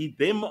try and lead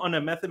them on a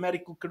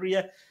mathematical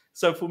career.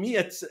 So for me,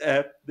 it's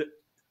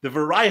the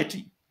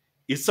variety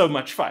is so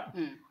much fun.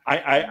 Mm,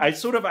 I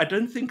sort of, I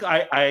don't think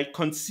I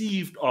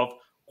conceived of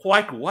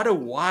quite what a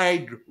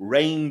wide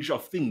range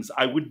of things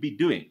I would be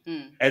doing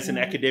mm, as an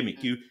Yeah. academic.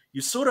 mm.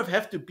 You sort of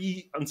have to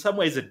be, in some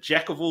ways, a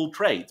jack of all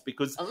trades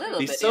because A little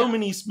there's bit, so yeah.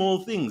 many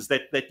small things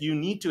that you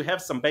need to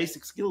have some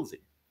basic skills in.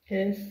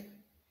 Yes.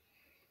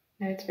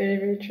 No, it's very,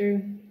 very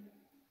true.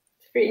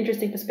 It's a very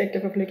interesting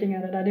perspective of looking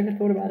at it. I never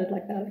thought about it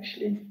like that,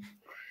 actually.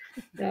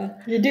 Yeah,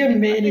 you do Yes, I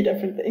many think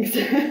different things.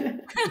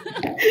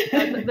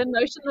 the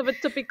notion of a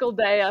typical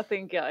day, I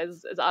think, yeah,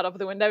 is out of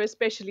the window,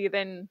 especially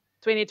then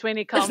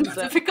 2020 It's comes not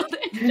and difficult.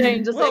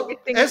 changes Well,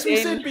 everything as we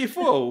again. said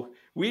before,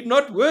 we're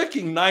not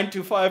working 9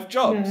 to 5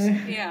 jobs. No.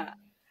 Yeah,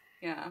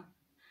 yeah.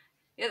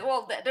 Yeah,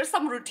 well, there's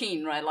some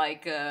routine, right?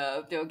 Like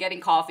getting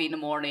coffee in the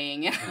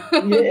morning, Yes.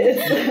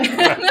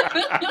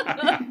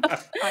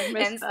 I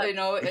miss and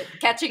so, that.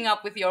 catching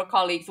up with your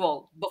colleagues.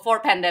 Well, before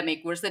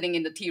pandemic, we're sitting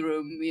in the tea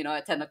room,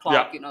 at 10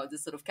 o'clock, Yeah.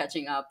 just sort of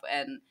catching up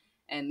and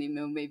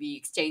maybe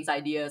exchange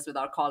ideas with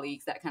our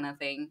colleagues, that kind of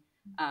thing.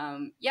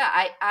 Yeah,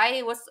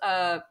 I was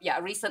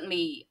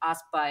recently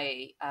asked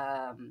by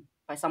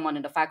someone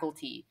in the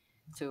faculty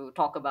to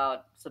talk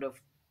about sort of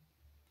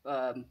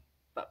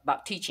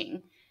about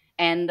teaching,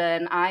 and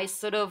then I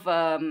sort of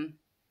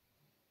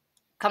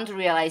come to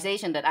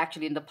realization that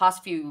actually in the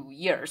past few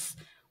years,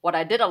 what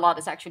I did a lot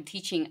is actually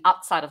teaching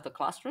outside of the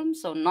classroom.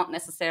 So not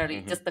necessarily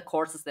Hmm. just the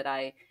courses that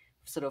I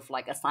sort of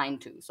like assigned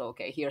to. So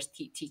okay, here's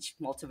teach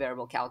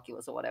multivariable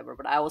calculus or whatever.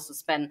 But I also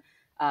spend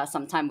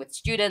some time with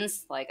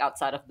students, like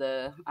outside of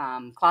the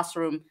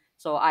classroom.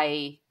 So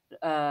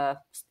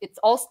it's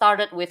all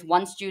started with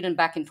one student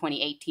back in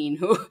 2018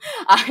 who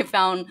I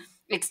found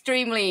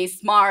extremely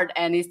smart,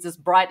 and he's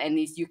just bright, and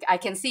I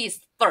can see his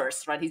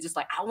thirst, right? He's just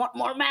like, I want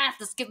more math,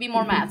 just give me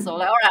more math. So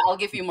like, all right, I'll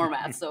give you more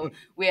math. So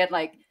we had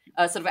like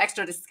sort of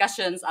extra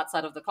discussions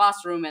outside of the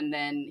classroom, and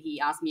then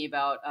he asked me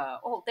about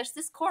oh, there's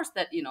this course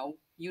that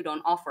you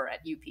don't offer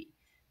at UP,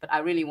 but I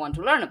really want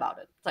to learn about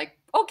it. It's like,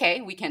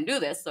 okay, we can do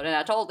this. So then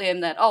I told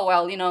him that, oh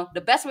well, the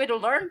best way to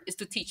learn is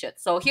to teach it.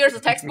 So here's a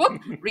textbook,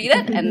 read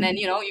it, and then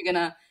you're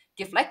gonna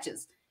give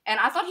lectures. And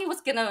I thought he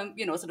was gonna,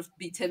 sort of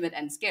be timid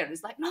and scared.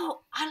 He's like,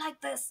 no, I like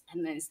this.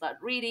 And then he started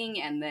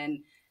reading, and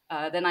then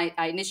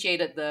I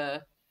initiated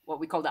the what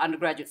we call the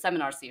undergraduate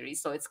seminar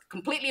series. So it's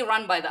completely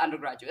run by the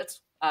undergraduates.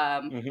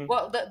 Hmm.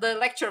 Well, the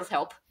lecturers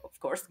help, of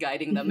course,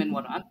 guiding them and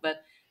whatnot, but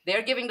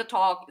they're giving the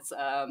talk. It's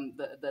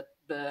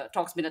the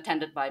talk's been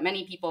attended by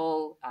many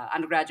people,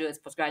 undergraduates,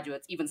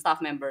 postgraduates, even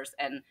staff members,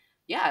 and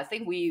yeah, I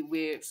think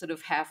we sort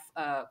of have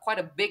quite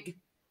a big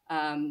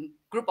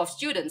group of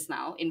students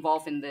now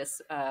involved in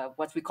this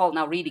what we call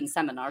now reading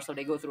seminar. So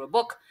they go through a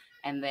book,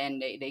 and then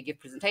they give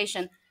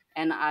presentation,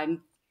 and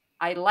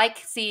I like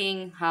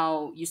seeing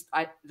how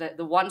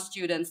the one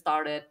student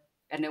started,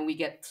 and then we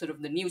get sort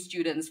of the new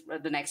students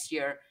the next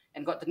year,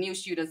 and got the new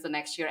students the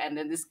next year, and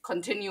then this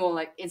continual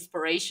like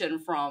inspiration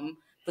from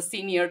the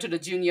senior to the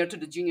junior to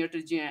the junior to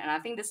the junior. And I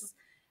think this is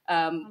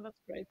Oh, that's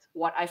great.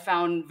 what I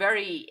found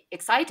very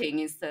exciting,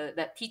 is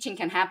that teaching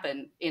can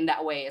happen in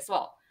that way as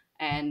well.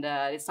 And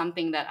it's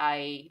something that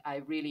I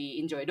really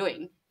enjoy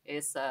doing,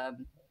 is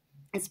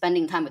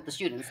spending time with the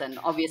students. And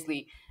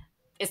obviously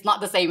it's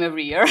not the same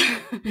every year.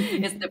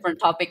 It's different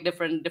topic,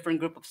 different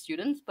group of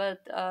students, but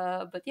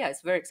yeah,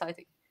 it's very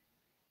exciting.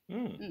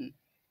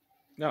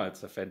 No,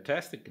 it's a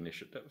fantastic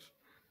initiative.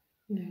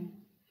 Yeah.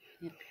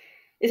 Yeah.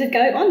 Is it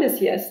going on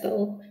this year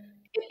still?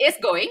 It is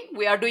going.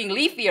 We are doing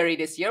Lee theory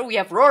this year. We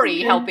have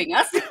Rory helping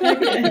us,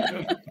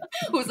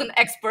 who's an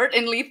expert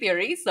in Lee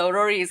theory. So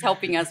Rory is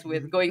helping us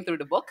with going through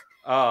the book.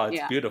 Oh,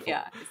 it's beautiful.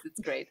 Yeah, it's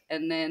great.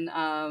 And then,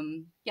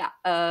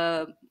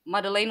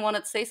 Madeleine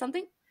wanted to say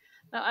something?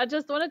 Now, I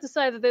just wanted to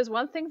say that there's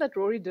one thing that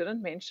Rory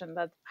didn't mention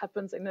that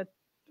happens in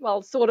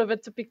sort of a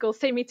typical,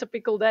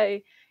 semi-typical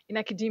day in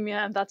academia,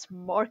 and that's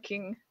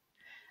marking.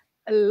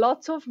 A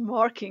lot of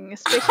marking,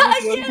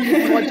 especially for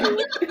module.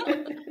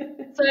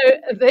 So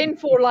then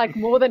for like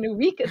more than a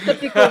week, a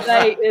typical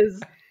day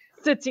is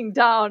sitting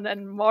down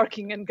and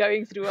marking and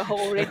going through a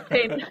whole red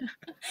pen.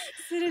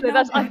 So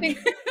that's, I think,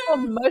 for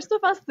most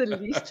of us, the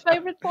least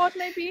favorite part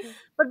maybe,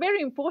 but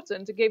very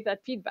important to give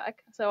that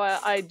feedback. So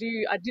I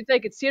do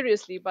take it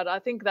seriously, but I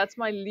think that's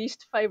my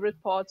least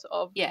favorite part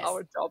of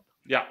our job.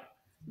 Yeah.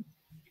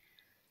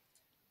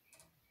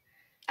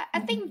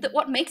 I think that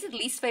what makes it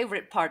least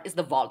favorite part is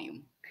the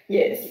volume.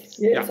 Yes.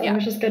 I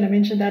was just going to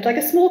mention that. Like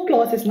a small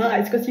class is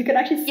nice because you can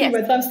actually see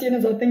what some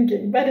students are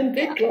thinking. But in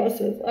big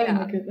classes, oh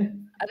my goodness.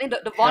 I think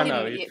the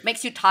volume it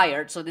makes you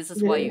tired, so this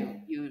is why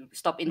you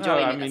stop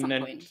enjoying it at some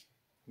point.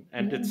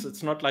 And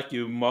it's not like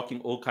you're marking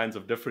all kinds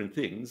of different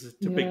things.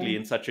 Typically,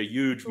 in such a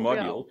huge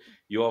module,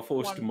 you are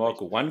forced to mark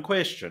one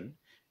question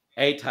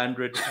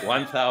 800,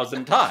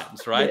 1,000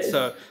 times, right? Yes.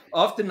 So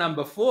after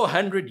number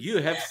 400, you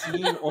have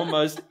seen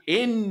almost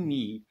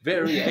any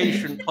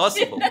variation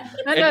possible.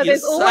 And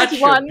it's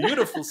such a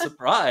beautiful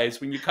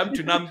surprise when you come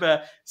to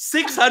number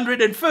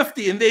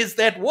 650 and there's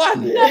that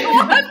one.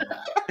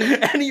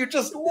 And you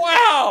just,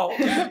 wow,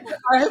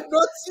 I have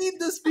not seen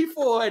this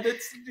before. And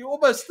you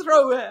almost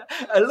throw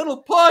a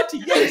little party.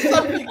 Yes,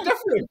 something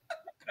different.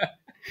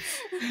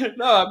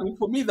 No, I mean,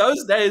 for me,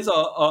 those days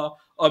are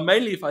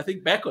mainly, if I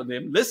think back on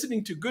them,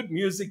 listening to good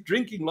music,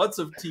 drinking lots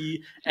of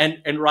tea,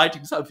 and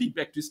writing some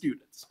feedback to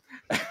students.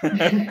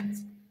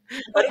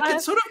 But it can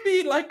sort of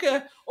be like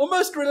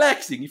almost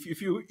relaxing if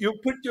you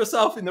put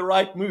yourself in the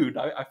right mood.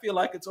 I feel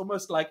like it's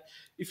almost like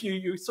if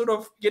you sort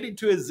of get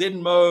into a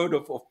Zen mode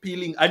of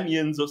peeling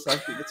onions or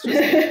something. It's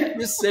just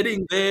you're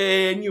sitting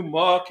there and you're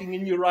marking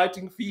and you're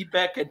writing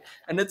feedback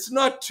and it's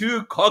not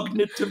too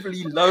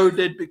cognitively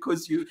loaded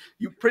because you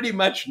pretty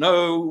much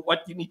know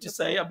what you need to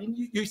say. I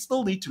mean, you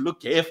still need to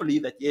look carefully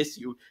that, yes,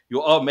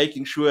 you are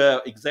making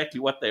sure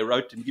exactly what they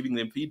wrote and giving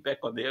them feedback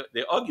on their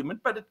argument,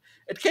 but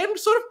it can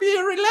sort of be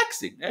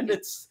relaxing.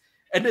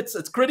 And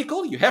it's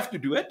critical. You have to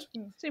do it,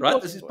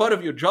 right? This is part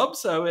of your job,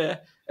 so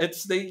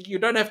you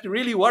don't have to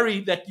really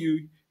worry that you're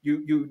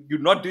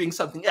not doing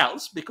something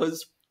else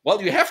because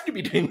you have to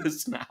be doing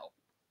this now.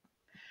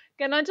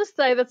 Can I just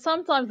say that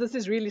sometimes this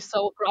is really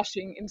soul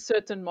crushing in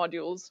certain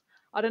modules.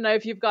 I don't know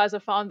if you guys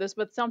have found this,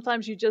 but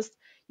sometimes you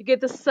get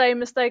the same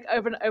mistake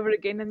over and over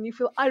again, and you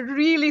feel, I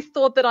really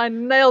thought that I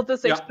nailed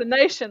this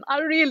explanation. I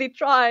really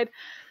tried.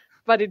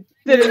 But it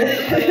didn't.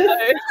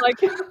 It's like,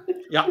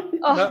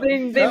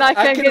 then I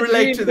can get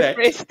relate to that.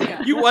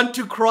 Yeah. You want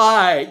to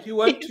cry. You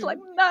want it's to. Like,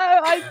 no,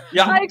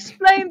 I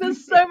explained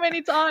this so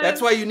many times.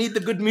 That's why you need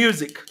the good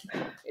music.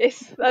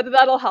 Yes,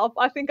 that'll help.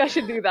 I think I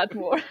should do that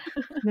more.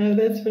 No,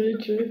 that's very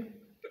true.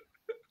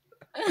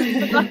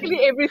 But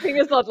luckily, everything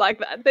is not like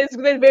that. There's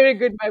very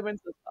good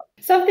moments as well.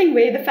 Something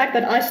where the fact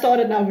that I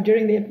started now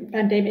during the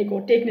pandemic, or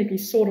technically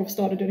sort of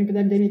started during the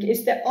pandemic,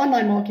 is that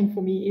online marking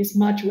for me is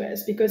much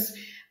worse because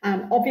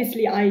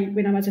obviously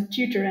when I was a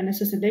tutor and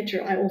assistant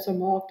lecturer, I also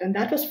marked, and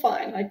that was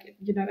fine. Like,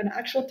 an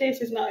actual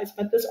test is nice,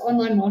 but this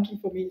online marking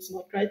for me is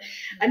not great.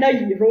 I know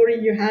Rory,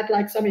 you had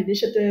like some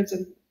initiatives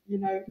and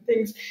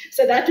things,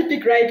 so that would be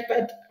great,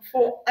 but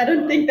I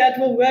don't think that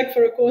will work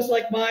for a course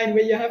like mine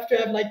where you have to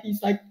have like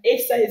these like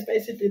essays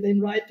basically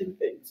then writing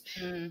things.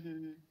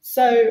 Mm-hmm.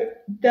 So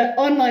the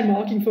online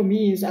marking for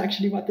me is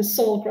actually what the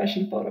soul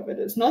crushing part of it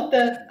is, not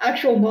the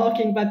actual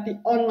marking, but the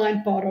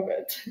online part of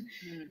it.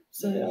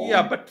 So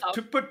but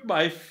to put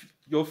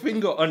your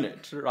finger on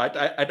it, right?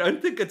 I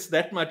don't think it's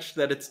that much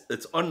that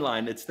it's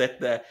online. It's that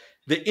the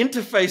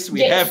interface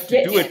we have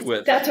to do it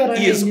with. That's what I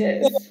mean. Yes,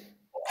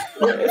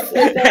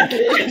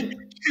 exactly.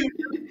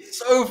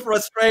 So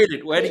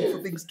frustrated, waiting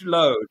for things to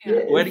load,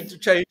 waiting to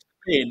change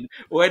the pen,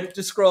 waiting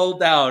to scroll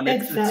down.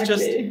 It's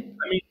just, I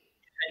mean,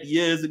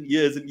 years and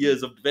years and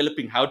years of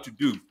developing how to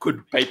do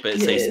good paper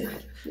essays.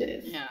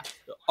 Yes. Yeah.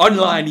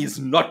 Online is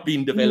not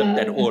being developed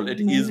at all. It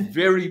is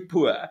very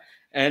poor.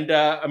 And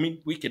I mean,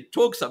 we can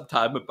talk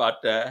sometime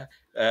about the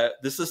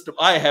system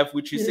I have,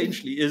 which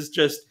essentially is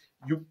just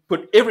you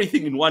put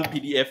everything in one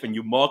PDF and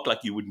you mark like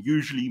you would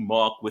usually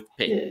mark with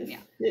pen.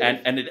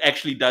 And it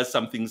actually does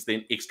some things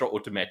then extra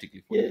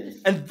automatically for you.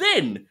 And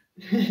then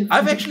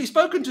I've actually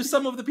spoken to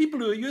some of the people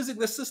who are using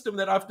the system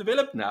that I've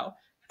developed now,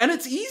 and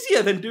it's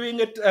easier than doing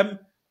it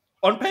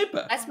on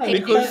paper. That's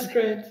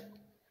great.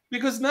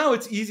 Because now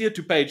it's easier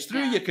to page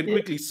through. You can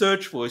quickly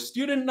search for a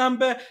student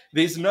number.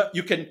 There's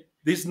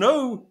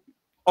no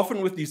often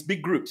with these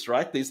big groups,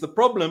 right? There's the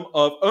problem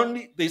of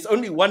there's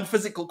only one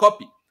physical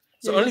copy.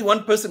 So Yes. only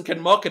one person can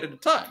mark it at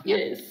a time.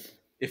 Yes.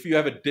 If you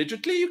have it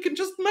digitally, you can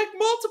just make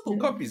multiple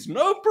copies,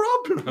 no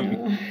problem.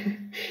 Yeah.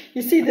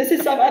 You see, this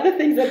is some other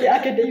things that the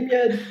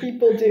academia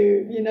people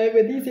do,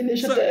 with these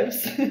initiatives.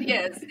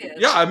 Yes.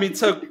 Yeah, I mean,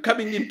 so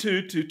coming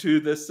into to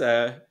this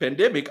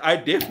pandemic, I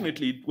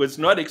definitely was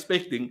not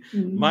expecting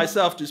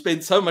myself to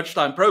spend so much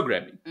time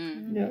programming.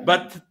 Yeah.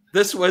 But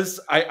this was,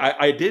 I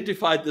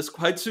identified this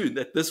quite soon,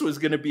 that this was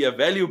going to be a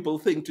valuable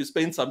thing to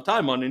spend some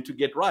time on and to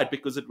get right,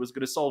 because it was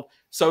going to solve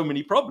so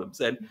many problems.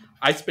 And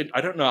I spent,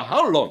 I don't know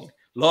how long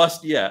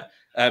last year,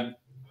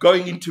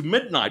 going into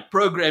midnight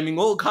programming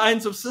all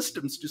kinds of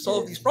systems to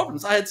solve these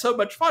problems. I had so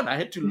much fun. I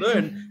had to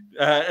learn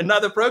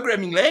another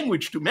programming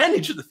language to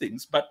manage the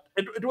things, but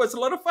it was a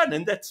lot of fun.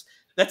 And that's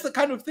the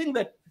kind of thing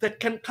that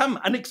can come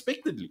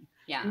unexpectedly.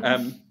 Yeah.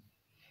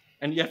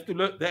 And you have to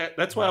learn that.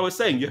 That's why I was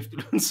saying you have to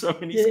learn so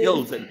many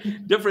skills and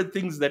different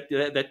things that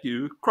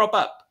you crop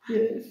up.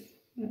 Yes,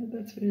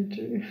 that's very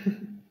true.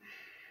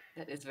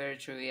 That is very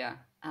true. Yeah.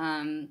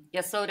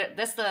 So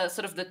that's the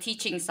sort of the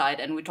teaching side,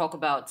 and we talk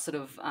about sort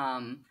of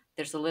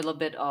there's a little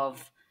bit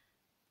of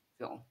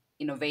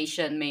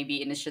innovation,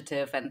 maybe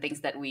initiative, and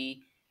things that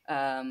we.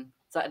 So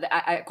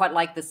I quite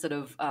like this sort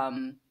of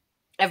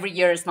every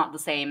year is not the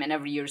same, and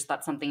every year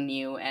starts something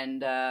new,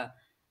 and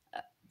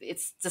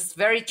it's just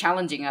very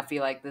challenging. I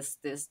feel like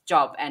this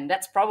job, and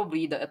that's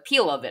probably the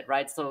appeal of it,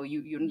 right? So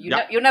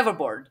you're never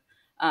bored.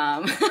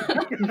 I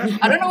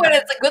don't know whether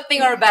it's a good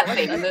thing or a bad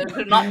thing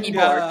to not be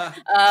bored.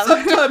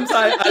 Sometimes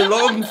I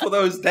long for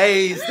those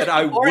days that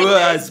I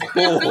was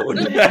bored.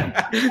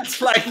 It's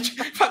like,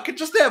 if I could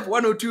just have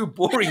 1 or 2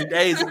 boring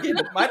days again,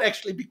 it might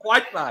actually be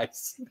quite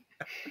nice.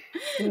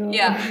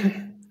 Yeah,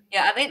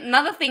 I think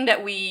another thing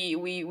that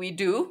we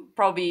do,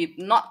 probably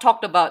not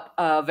talked about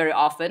very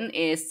often,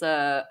 is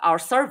our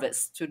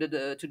service to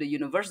the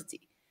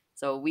university.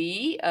 So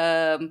we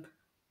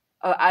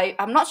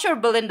I'm not sure,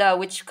 Belinda,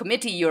 which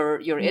committee you're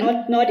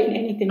in. Not in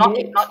anything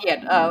yet. Not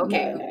yet.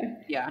 Okay. No.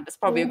 Yeah, that's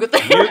probably a good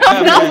thing.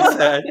 Newcomers,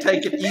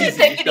 take it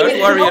easy. Don't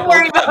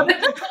worry about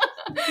it.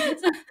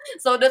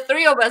 So the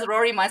three of us,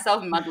 Rory,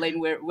 myself, and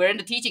Madeleine, we're in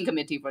the teaching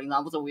committee, for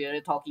example. So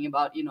we're talking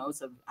about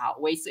sort of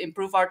ways to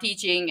improve our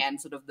teaching and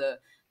sort of the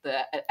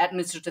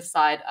administrative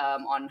side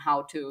on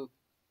how to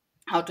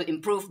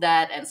improve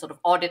that and sort of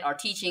audit our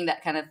teaching,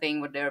 that kind of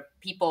thing. Where there are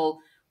people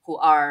who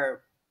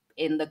are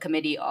in the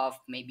committee of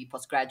maybe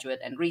postgraduate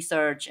and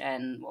research,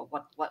 and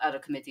what other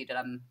committee that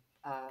I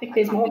think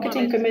there's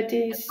marketing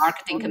committees.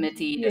 Marketing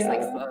committee. There's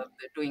they're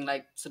doing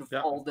like sort of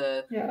all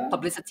the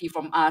publicity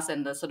from us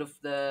and the sort of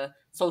the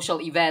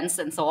social events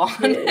and so on.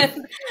 Yes.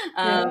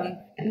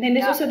 And then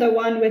there's also the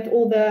one with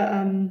all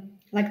the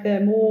like the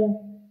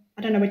more,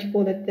 I don't know what you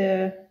call it,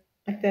 the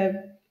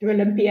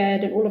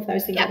Olympiad and all of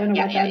those things. I don't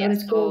know what that one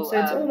is called. So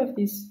it's all of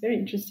these very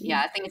interesting.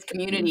 Yeah, I think it's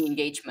community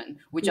engagement,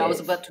 which I was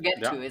about to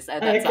get to. Is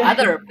that's the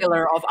other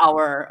pillar of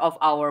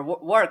our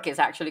work, is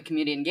actually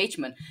community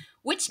engagement,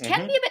 which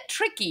can be a bit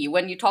tricky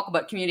when you talk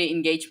about community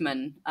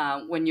engagement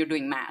when you're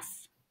doing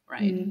math,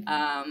 right?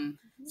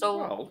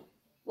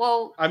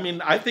 Well, I mean,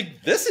 I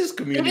think this is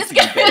community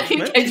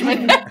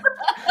engagement.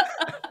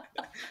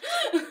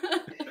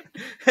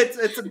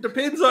 It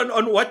depends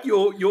on what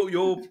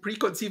your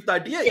preconceived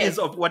idea is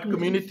of what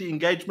community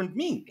engagement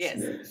means.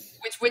 Yes.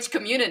 Which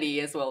community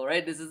as well,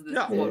 right? This is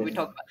what we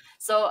talk about.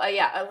 So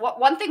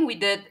one thing we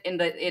did in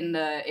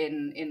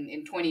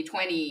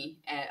 2020,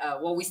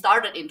 we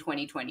started in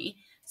 2020.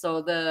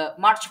 So the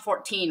March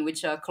 14,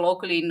 which are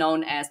colloquially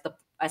known as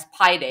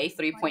Pi Day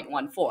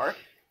 3.14,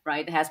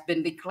 right,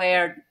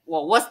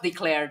 was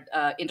declared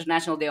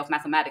International Day of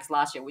Mathematics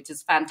last year, which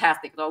is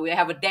fantastic. So we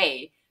have a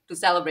day to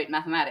celebrate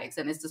mathematics,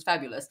 and it's just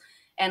fabulous.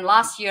 And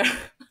last year,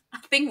 I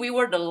think we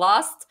were the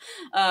last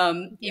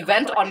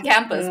event on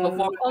campus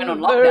before we went on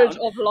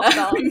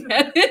lockdown. We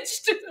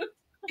managed to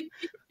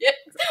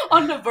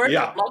on the verge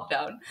of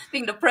lockdown. I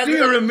think the president.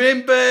 Do you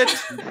remember it?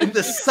 In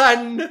the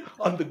sun,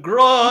 on the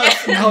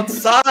grass,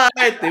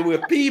 outside, there were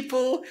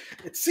people.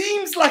 It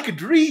seems like a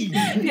dream.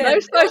 No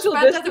social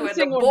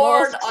distancing or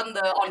board on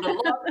the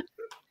lawn.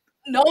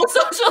 No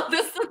social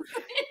distancing.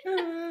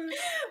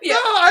 No,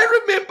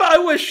 I remember I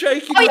was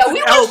shaking with an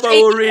elbow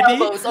already.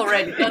 Elbows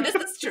already. No, this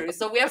is true.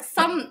 So we have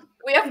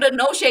the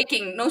no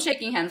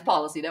shaking hands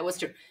policy. That was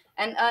true.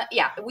 And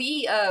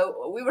we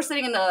were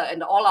sitting in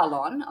the Ola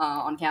lawn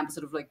on campus,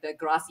 sort of like the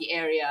grassy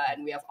area,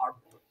 and we have our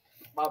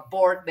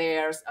board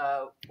there.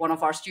 One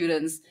of our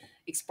students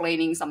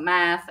explaining some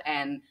math,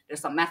 and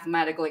there's some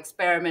mathematical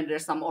experiment.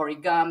 There's some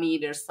origami.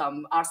 There's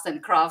some arts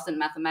and crafts and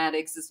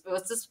mathematics. It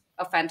was just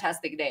a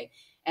fantastic day.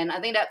 And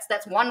I think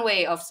that's one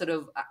way of sort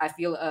of, I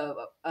feel,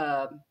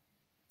 a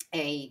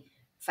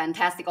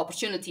fantastic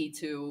opportunity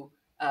to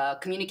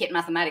communicate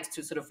mathematics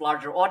to sort of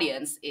larger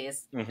audience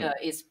is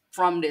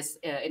from this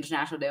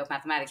International Day of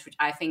Mathematics, which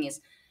I think is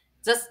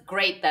just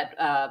great that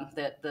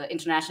the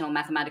International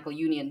Mathematical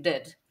Union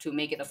did to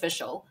make it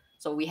official.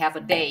 So we have a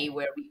day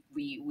where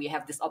we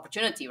have this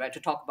opportunity, right, to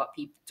talk about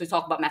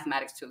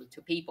mathematics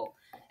to people.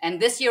 And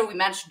this year we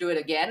managed to do it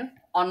again.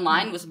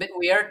 online was a bit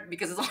weird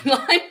because it's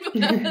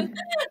online.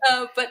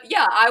 But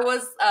yeah, I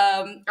was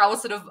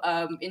sort of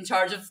in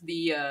charge of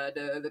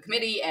the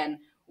committee, and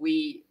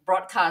we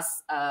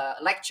broadcast a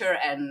lecture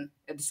and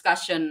a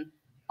discussion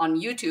on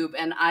YouTube.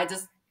 And I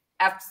just,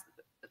 after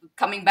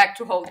coming back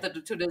to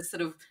to the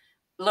sort of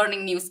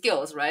learning new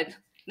skills, right?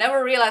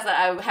 Never realized that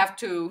I would have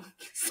to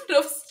sort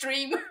of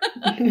stream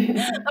a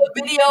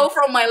video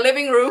from my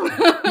living room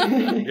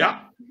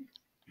Yeah.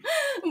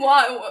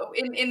 while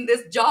in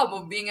this job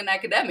of being an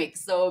academic.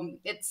 So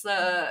it's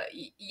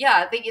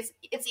yeah, I think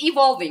it's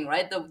evolving,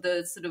 right?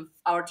 The sort of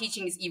our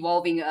teaching is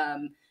evolving,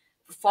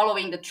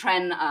 following the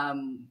trend.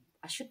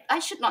 I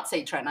should not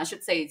say trend. I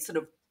should say sort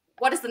of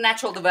what is the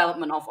natural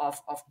development of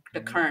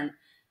the current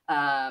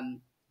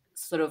um,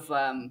 sort of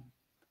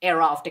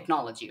era of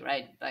technology,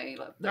 right?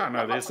 No,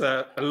 no, there's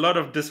a lot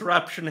of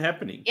disruption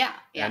happening. Yeah,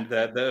 yeah. And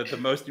the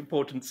most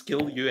important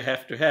skill you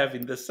have to have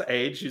in this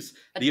age is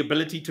the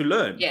ability to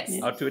learn, Yes.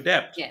 how to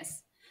adapt.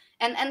 Yes.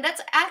 And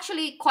that's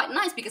actually quite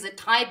nice because it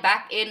tied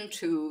back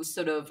into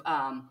sort of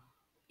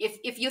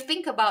if you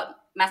think about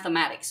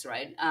mathematics,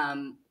 right?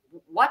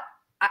 What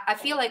I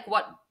feel like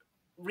what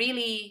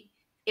really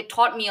it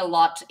taught me a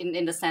lot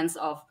in the sense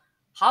of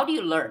how do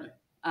you learn?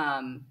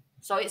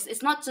 So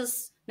it's not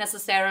just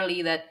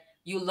necessarily that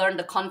you learn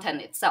the content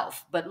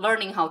itself, but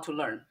learning how to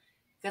learn.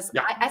 Because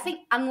Yeah. I think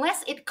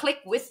unless it click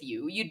with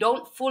you, you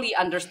don't fully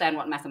understand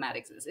what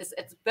mathematics is.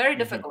 It's very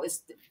difficult.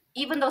 It's,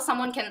 even though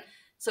someone can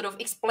sort of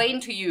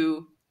explain to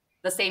you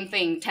the same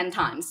thing 10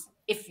 times,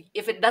 if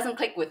it doesn't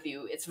click with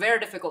you, it's very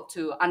difficult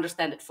to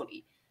understand it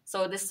fully.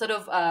 So this sort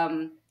of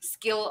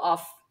skill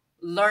of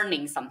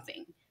learning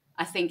something,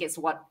 I think is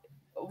what,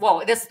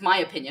 well, this is my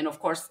opinion. Of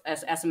course,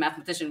 as a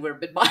mathematician, we're a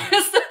bit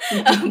biased.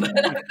 But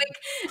I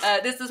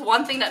think this is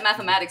one thing that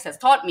mathematics has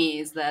taught me,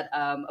 is that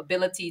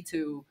ability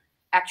to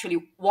actually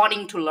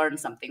wanting to learn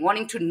something,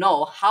 wanting to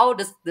know how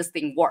does this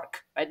thing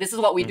work, right? This is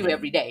what we do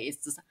every day.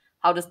 It's just,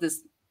 how does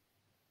this,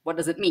 what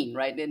does it mean,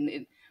 right?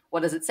 And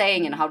what is it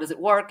saying, and how does it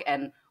work,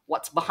 and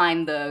what's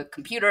behind the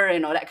computer,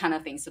 and all that kind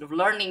of thing. Sort of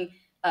learning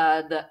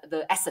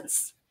the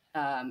essence,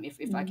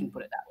 if I can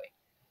put it that way.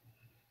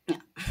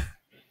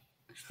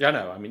 Yeah,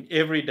 no, I mean,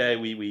 every day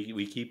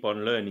we keep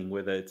on learning,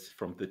 whether it's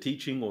from the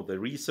teaching or the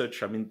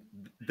research. I mean,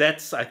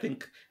 that's, I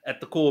think,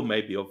 at the core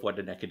maybe of what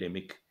an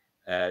academic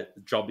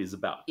job is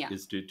about, Yeah.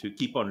 is to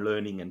keep on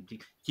learning and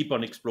keep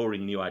on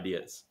exploring new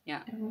ideas.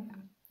 Yeah.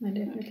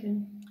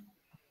 Definitely.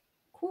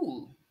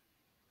 Cool.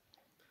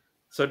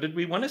 So did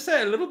we want to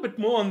say a little bit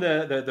more on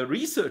the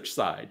research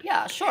side?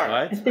 Yeah, sure.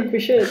 I Right? think we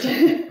should.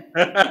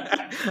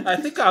 I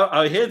think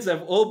our heads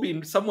have all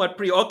been somewhat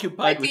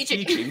preoccupied By with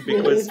teaching. teaching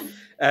because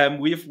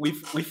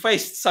we've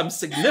faced some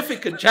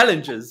significant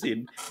challenges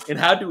in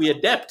how do we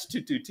adapt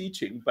to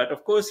teaching. But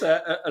of course,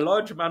 a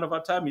large amount of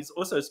our time is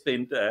also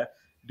spent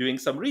doing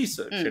some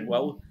research. And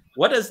well,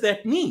 what does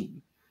that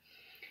mean?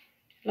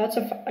 Lots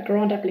of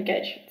grant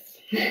applications.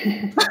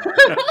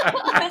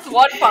 That's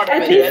one part of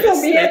At it. least Yes. for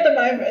me at the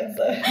moment,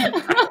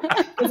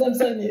 because I'm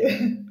so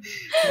new.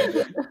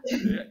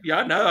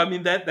 Yeah, no, I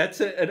mean that's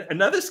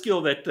another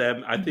skill that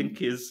I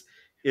think is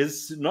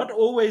not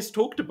always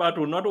talked about,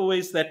 or not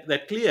always that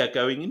clear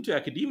going into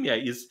academia,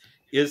 is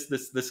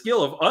the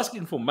skill of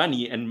asking for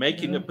money and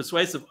making a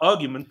persuasive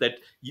argument that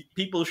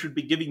people should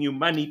be giving you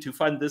money to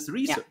fund this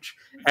research.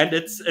 And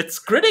it's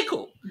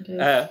critical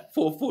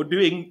for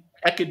doing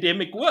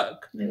academic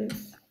work.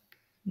 Yes.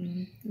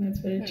 That's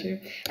very true.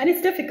 And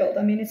it's difficult.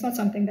 I mean, it's not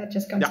something that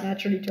just comes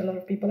naturally to a lot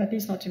of people, at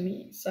least not to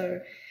me. So,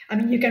 I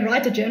mean, you can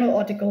write a journal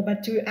article,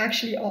 but to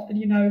actually,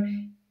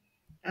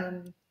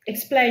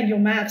 explain your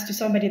maths to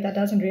somebody that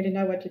doesn't really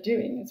know what you're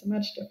doing, it's a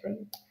much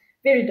different,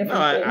 very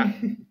different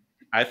thing.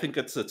 I think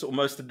it's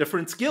almost a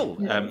different skill.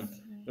 Yes.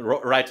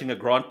 Writing a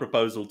grant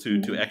proposal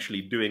to actually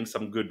doing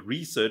some good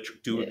research,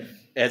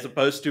 as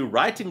opposed to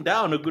writing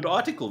down a good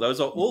article. Those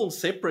are all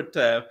separate,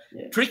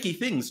 tricky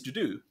things to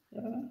do.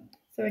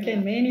 So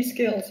again, many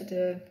skills that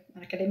the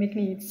academic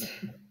needs.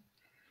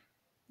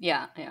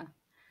 Yeah.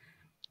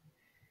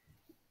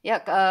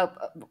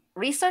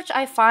 Research,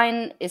 I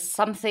find, is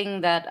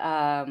something that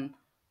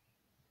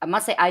I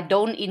must say I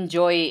don't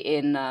enjoy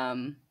in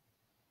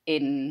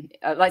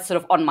like sort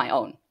of on my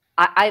own.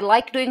 I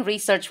like doing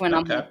research when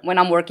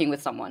I'm working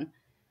with someone.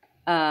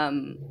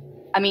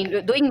 I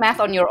mean, doing math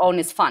on your own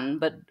is fun,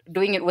 but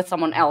doing it with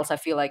someone else, I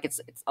feel like it's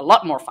a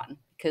lot more fun,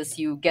 because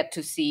you get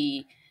to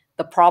see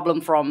the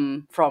problem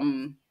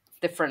from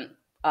different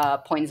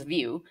points of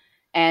view.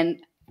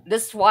 And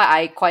this is why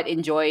I quite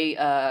enjoy,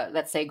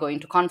 let's say, going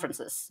to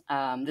conferences.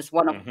 This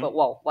one of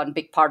one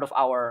big part of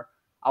our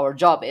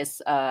job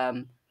is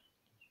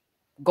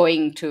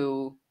going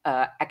to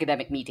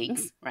academic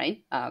meetings,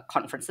 right?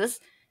 Conferences,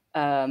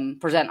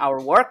 present our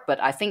work,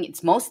 but I think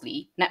it's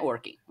mostly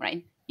networking,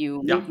 right?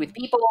 You meet with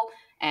people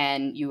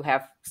and you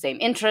have same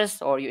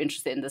interests, or you're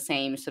interested in the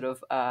same sort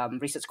of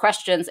research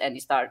questions, and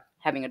you start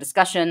having a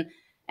discussion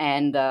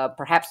and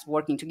perhaps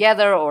working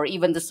together, or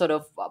even just sort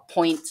of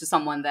point to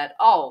someone that,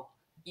 oh,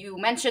 you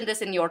mentioned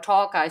this in your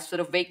talk. I sort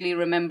of vaguely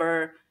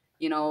remember,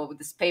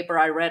 this paper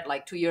I read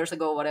like 2 years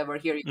ago, whatever,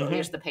 here you go,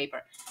 here's the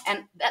paper.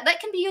 And that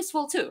can be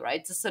useful too,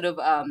 right? Just sort of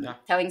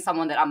telling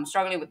someone that I'm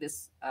struggling with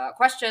this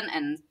question,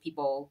 and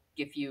people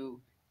give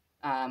you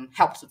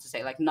help, so to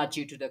say, like nudge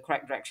you to the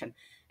correct direction.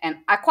 And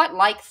I quite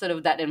like sort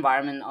of that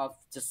environment of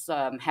just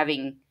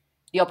having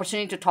the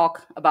opportunity to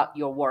talk about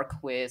your work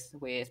with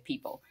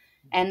people.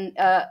 And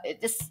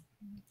it just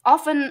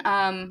often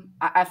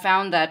I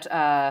found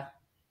that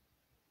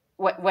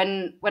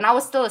when I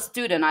was still a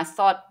student, I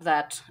thought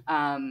that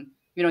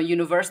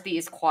university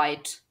is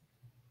quite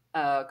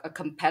a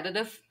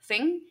competitive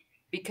thing,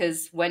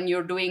 because when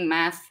you're doing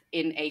math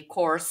in a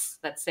course,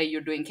 let's say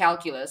you're doing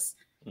calculus,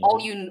 all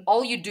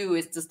you do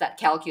is just that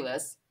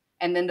calculus,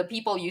 and then the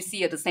people you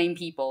see are the same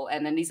people,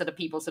 and then these are the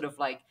people sort of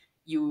like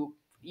you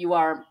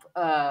are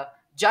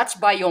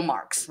judged by your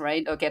marks,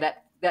 right? Okay,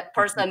 that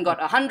person got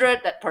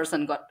 100, that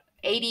person got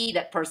 80,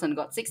 that person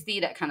got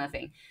 60, that kind of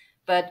thing.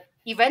 But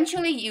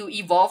eventually you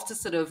evolve to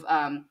sort of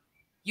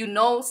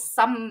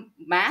some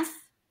math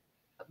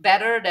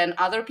better than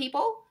other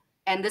people,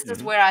 and this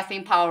is where I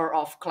think power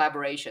of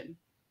collaboration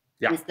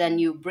is. Then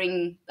you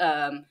bring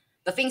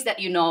the things that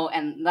you know,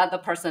 and another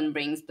person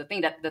brings the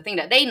thing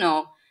that they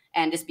know,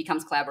 and this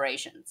becomes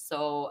collaboration.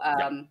 So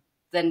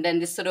then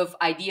this sort of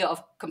idea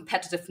of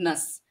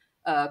competitiveness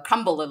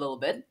crumble a little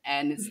bit,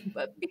 and it's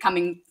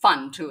becoming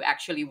fun to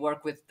actually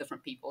work with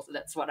different people. So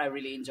that's what I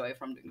really enjoy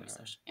from doing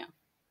research. Yeah.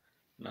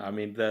 No, I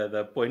mean,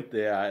 the point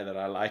there that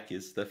I like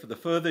is that the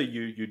further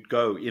you'd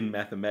go in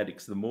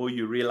mathematics, the more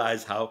you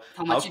realize how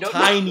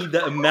tiny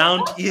the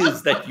amount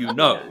is that you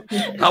know,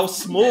 how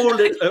small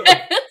a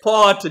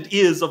part it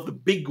is of the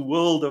big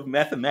world of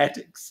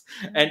mathematics,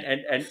 and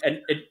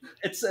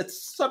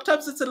it's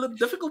sometimes it's a little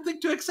difficult thing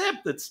to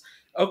accept. It's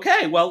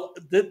okay, well,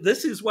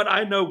 this is what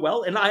I know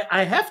well, and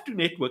I have to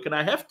network, and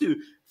I have to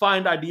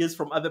find ideas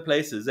from other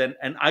places,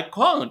 and I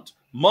can't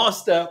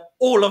master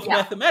all of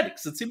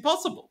mathematics. It's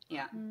impossible.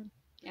 Yeah.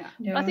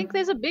 Yeah. I think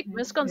there's a big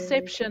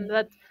misconception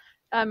that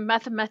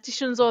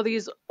mathematicians are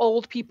these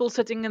old people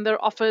sitting in their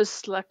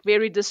office, like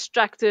very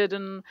distracted,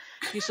 and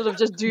you sort of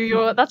just do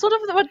your. That's sort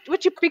of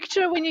what you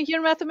picture when you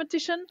hear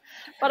mathematician.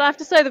 But I have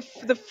to say,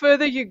 the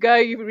further you go,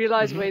 you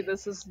realize, wait,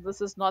 this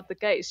is not the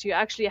case. You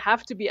actually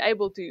have to be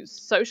able to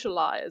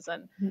socialize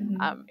and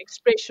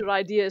express your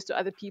ideas to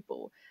other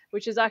people,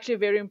 which is actually a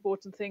very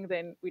important thing.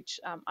 Then,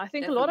 which I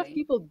think a lot of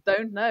people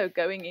don't know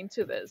going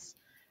into this.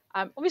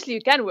 Obviously,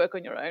 you can work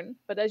on your own,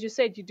 but as you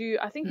said, you do.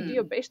 I think you do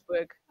your best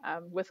work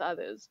with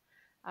others,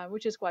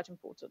 which is quite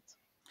important.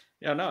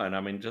 Yeah, no, and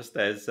I mean, just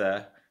as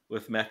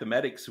with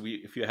mathematics,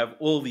 if you have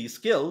all these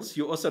skills,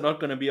 you're also not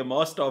going to be a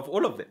master of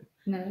all of them,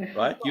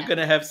 right? You're going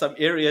to have some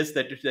areas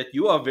that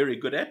you are very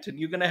good at, and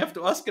you're going to have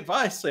to ask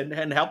advice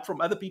and help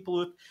from other people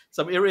with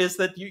some areas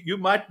that you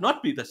might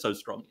not be so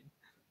strong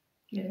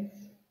in.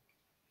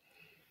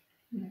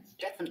 Yes.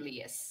 Definitely,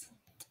 yes.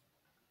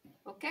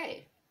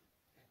 Okay.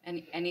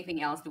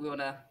 Anything else do we want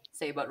to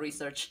say about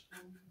research?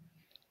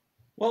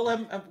 Well,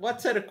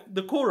 what's at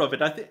the core of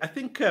it? I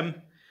think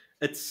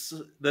it's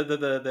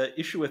the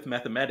issue with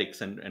mathematics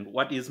and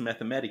what is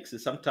mathematics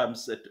is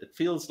sometimes it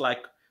feels like,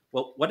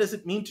 well, what does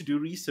it mean to do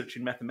research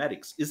in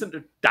mathematics? Isn't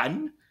it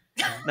done?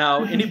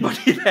 Now,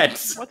 anybody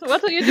that's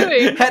what are you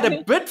doing? had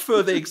a bit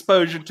further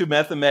exposure to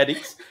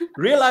mathematics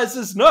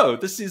realizes, no,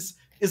 this is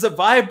a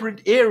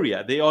vibrant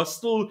area. There are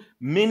still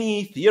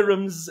many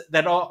theorems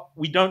that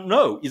we don't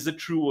know. Is it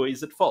true or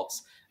is it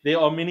false? There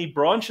are many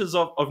branches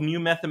of new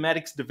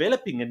mathematics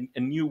developing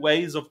and new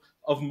ways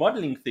of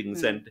modeling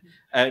things and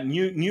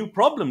new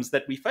problems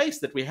that we face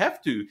that we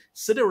have to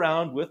sit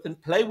around with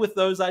and play with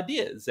those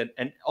ideas.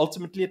 And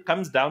ultimately it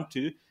comes down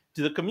to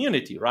the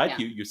community, right?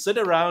 Yeah. You sit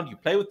around, you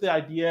play with the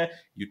idea,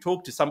 you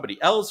talk to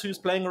somebody else who's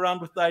playing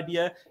around with the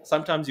idea.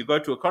 Sometimes you go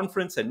to a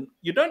conference and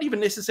you don't even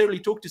necessarily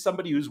talk to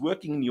somebody who's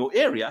working in your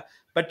area,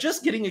 but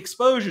just getting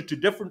exposure to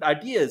different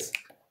ideas,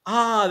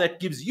 that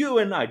gives you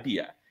an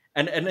idea.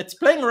 And it's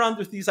playing around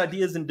with these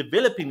ideas and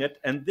developing it.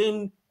 And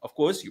then, of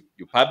course,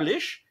 you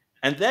publish.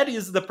 And that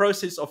is the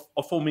process of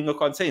forming a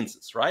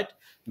consensus, right?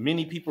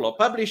 Many people are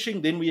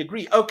publishing. Then we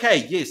agree,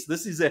 okay, yes,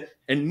 this is a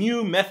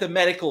new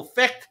mathematical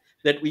fact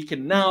that we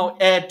can now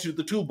add to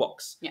the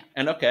toolbox. Yeah.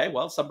 And okay,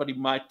 well, somebody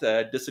might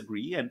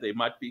disagree and there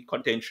might be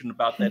contention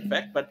about that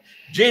fact. But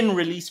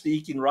generally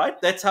speaking, right,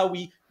 that's how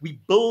we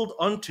build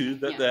onto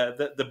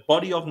the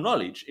body of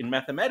knowledge in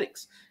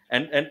mathematics.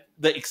 And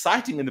the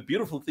exciting and the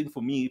beautiful thing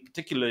for me,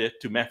 particularly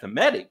to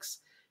mathematics,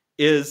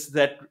 is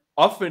that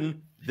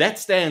often that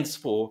stands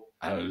for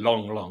a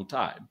long, long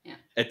time. Yeah.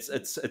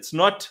 It's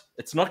not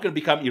going to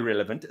become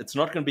irrelevant. It's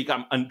not going to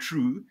become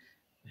untrue.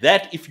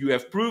 That if you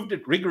have proved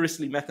it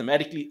rigorously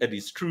mathematically, it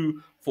is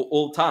true for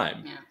all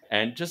time. Yeah.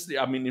 And just,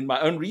 I mean, in my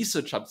own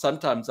research,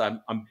 sometimes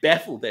I'm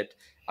baffled that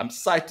I'm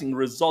citing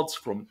results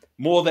from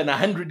more than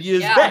 100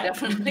 years back.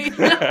 Definitely.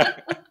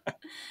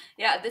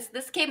 Yeah, this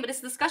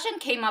discussion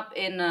came up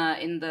in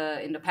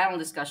the panel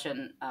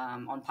discussion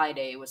on Pi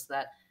Day. Was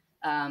that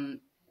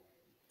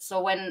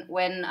so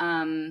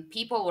when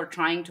people were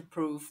trying to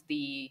prove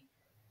the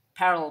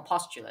parallel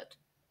postulate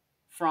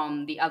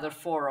from the other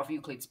 4 of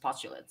Euclid's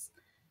postulates,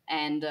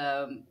 and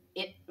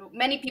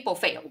many people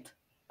failed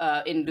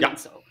in doing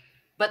so.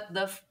 But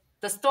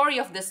the story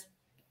of this,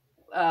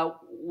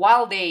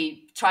 while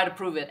they try to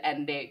prove it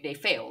and they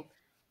failed,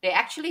 they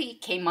actually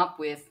came up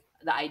with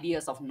the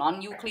ideas of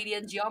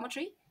non-Euclidean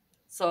geometry.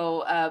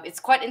 So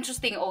it's quite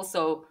interesting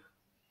also,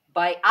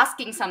 by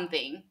asking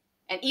something,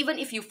 and even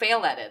if you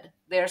fail at it,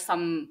 there's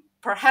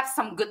perhaps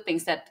some good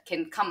things that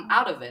can come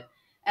out of it.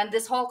 And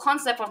this whole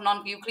concept of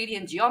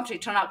non-Euclidean geometry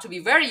turned out to be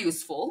very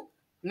useful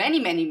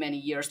many, many, many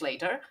years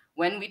later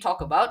when we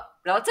talk about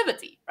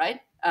relativity,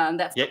 right?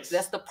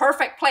 That's the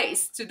perfect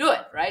place to do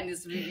it, right?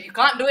 You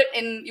can't do it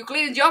in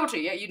Euclidean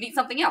geometry. You need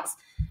something else.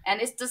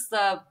 And it's just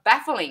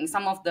baffling,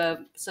 some of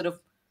the sort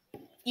of,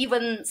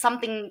 even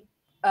something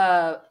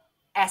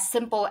as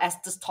simple as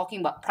just talking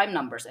about prime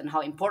numbers and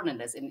how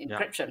important it is in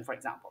encryption, for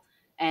example.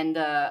 And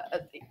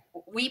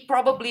we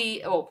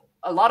probably,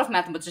 a lot of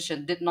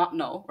mathematicians did not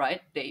know,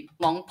 right? They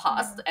long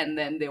passed, and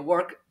then their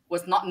work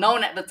was not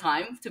known at the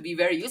time to be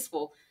very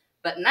useful.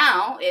 But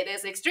now it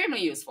is extremely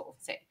useful,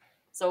 say.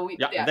 So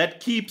that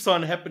keeps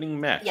on happening,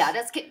 Matt. Yeah,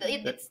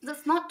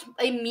 that's not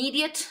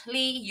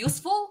immediately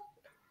useful,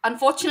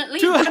 unfortunately.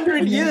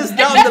 200 years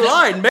down the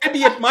line,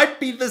 maybe it might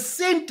be the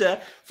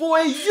center for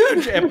a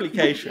huge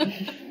application.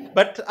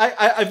 But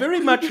I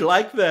very much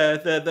like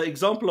the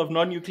example of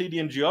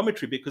non-Euclidean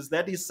geometry, because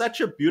that is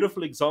such a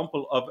beautiful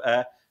example of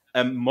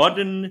a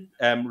modern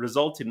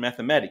result in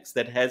mathematics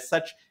that has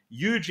such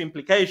huge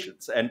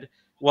implications. And,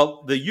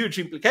 well, the huge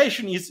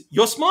implication is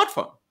your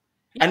smartphone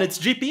and its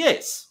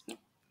GPS.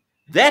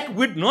 That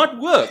would not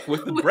work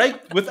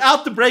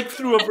without the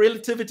breakthrough of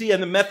relativity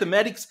and the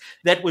mathematics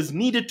that was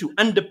needed to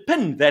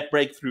underpin that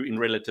breakthrough in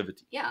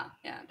relativity. Yeah,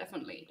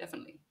 definitely.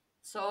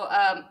 So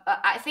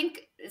I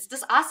think it's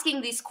just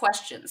asking these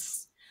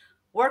questions,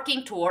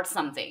 working towards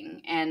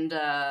something, and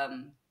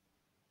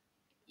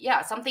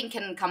something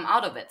can come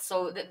out of it.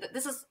 So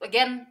this is,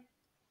 again,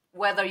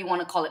 whether you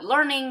want to call it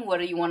learning,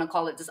 whether you want to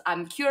call it just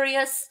I'm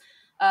curious,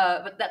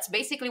 but that's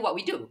basically what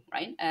we do,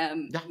 right?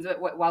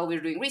 While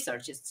we're doing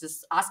research, it's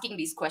just asking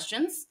these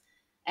questions.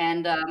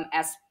 And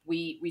as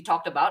we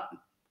talked about,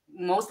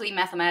 mostly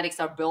mathematics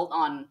are built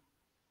on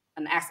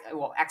an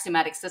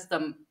axiomatic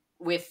system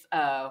with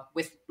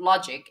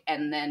logic,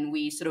 and then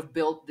we sort of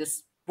build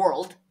this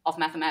world of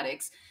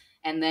mathematics.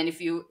 And then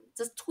if you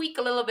just tweak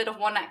a little bit of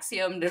one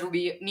axiom, there will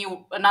be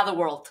another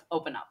world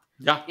open up.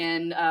 Yeah.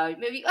 And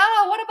maybe,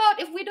 what about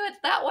if we do it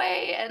that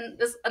way? And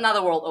there's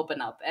another world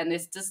open up. And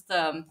it's just,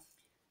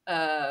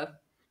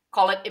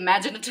 call it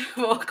imaginative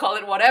or call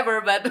it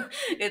whatever, but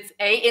it's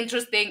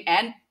interesting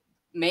and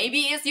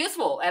maybe it's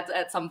useful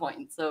at some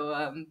point.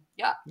 So,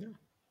 yeah.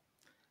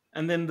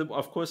 And then,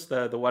 of course,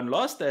 the one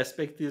last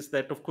aspect is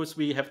that, of course,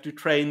 we have to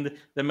train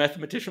the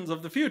mathematicians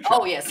of the future.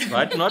 Oh, yes.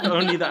 Right? Not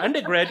only the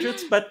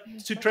undergraduates, but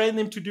to train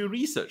them to do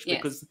research,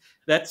 because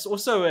that's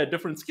also a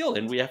different skill.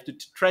 And we have to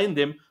train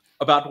them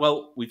about,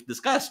 well, we've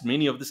discussed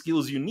many of the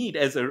skills you need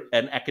as an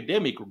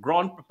academic,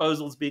 grant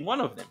proposals being one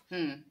of them.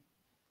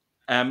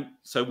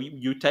 So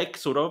you take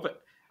sort of,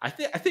 I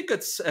think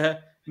it's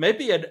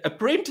maybe an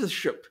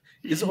apprenticeship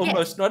is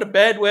almost not a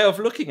bad way of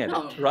looking at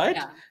it, right?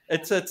 Yeah.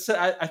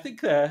 I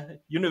think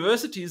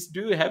universities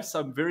do have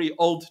some very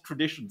old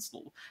traditions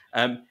still,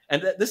 and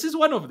this is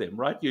one of them,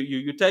 right?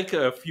 You take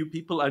a few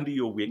people under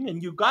your wing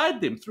and you guide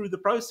them through the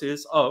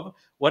process of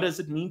what does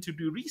it mean to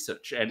do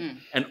research,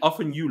 and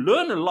often you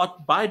learn a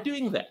lot by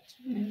doing that.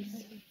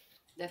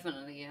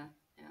 Definitely, yeah.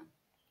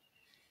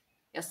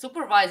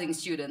 Supervising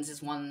students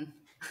is one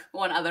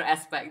other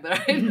aspect,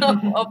 right?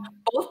 of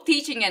both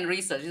teaching and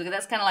research.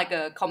 That's kind of like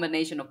a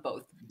combination of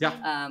both.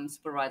 Yeah.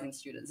 Supervising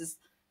students is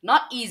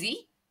not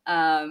easy,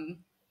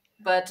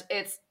 but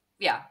it's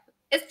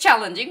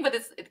challenging, but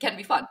it can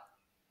be fun.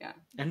 Yeah.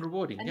 And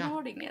rewarding.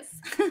 Rewarding, yes.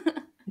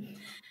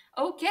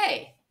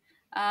 Okay.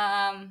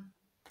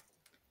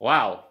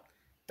 Wow.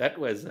 That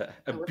was a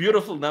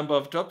beautiful number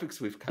of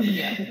topics we've covered.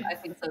 Yeah, I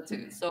think so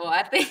too. So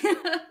I think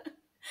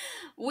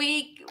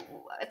we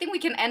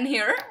can end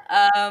here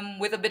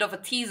with a bit of a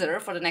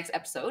teaser for the next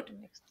episode.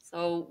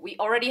 So we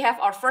already have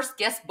our first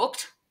guest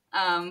booked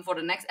for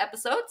the next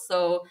episode.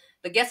 So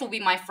the guest will be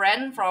my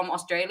friend from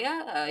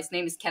Australia. His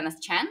name is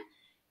Kenneth Chan.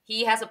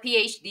 He has a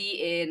PhD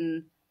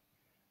in,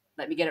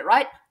 let me get it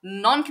right,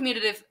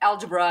 non-commutative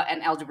algebra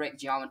and algebraic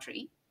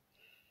geometry.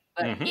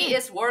 But he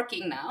is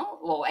working now.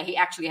 Well, he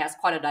actually has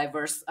quite a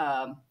diverse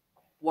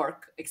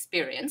work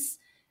experience.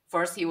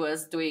 First, he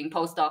was doing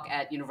postdoc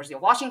at University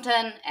of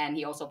Washington, and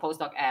he also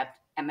postdoc at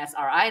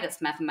MSRI,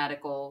 that's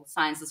Mathematical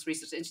Sciences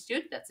Research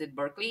Institute, that's in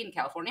Berkeley in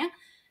California.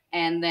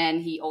 And then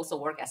he also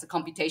worked as a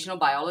computational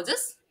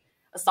biologist,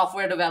 a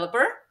software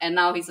developer, and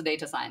now he's a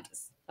data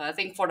scientist. So I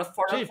think for our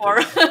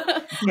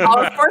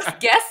first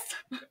guest,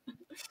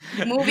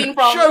 moving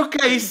from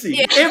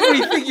showcasing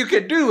everything you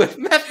can do with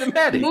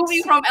mathematics,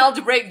 moving from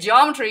algebraic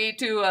geometry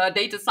to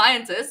data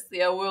scientist,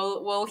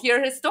 we'll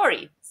hear his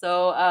story.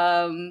 So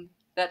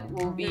that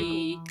will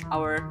be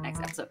our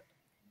next episode.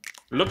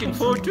 Looking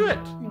forward to it.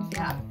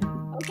 Yeah.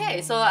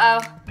 Okay, so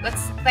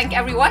let's thank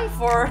everyone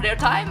for their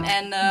time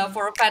and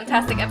for a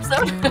fantastic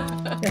episode.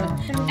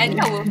 Yeah, and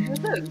yeah, we'll see you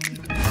soon.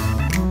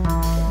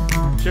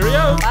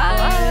 Cheerio.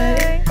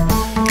 Bye.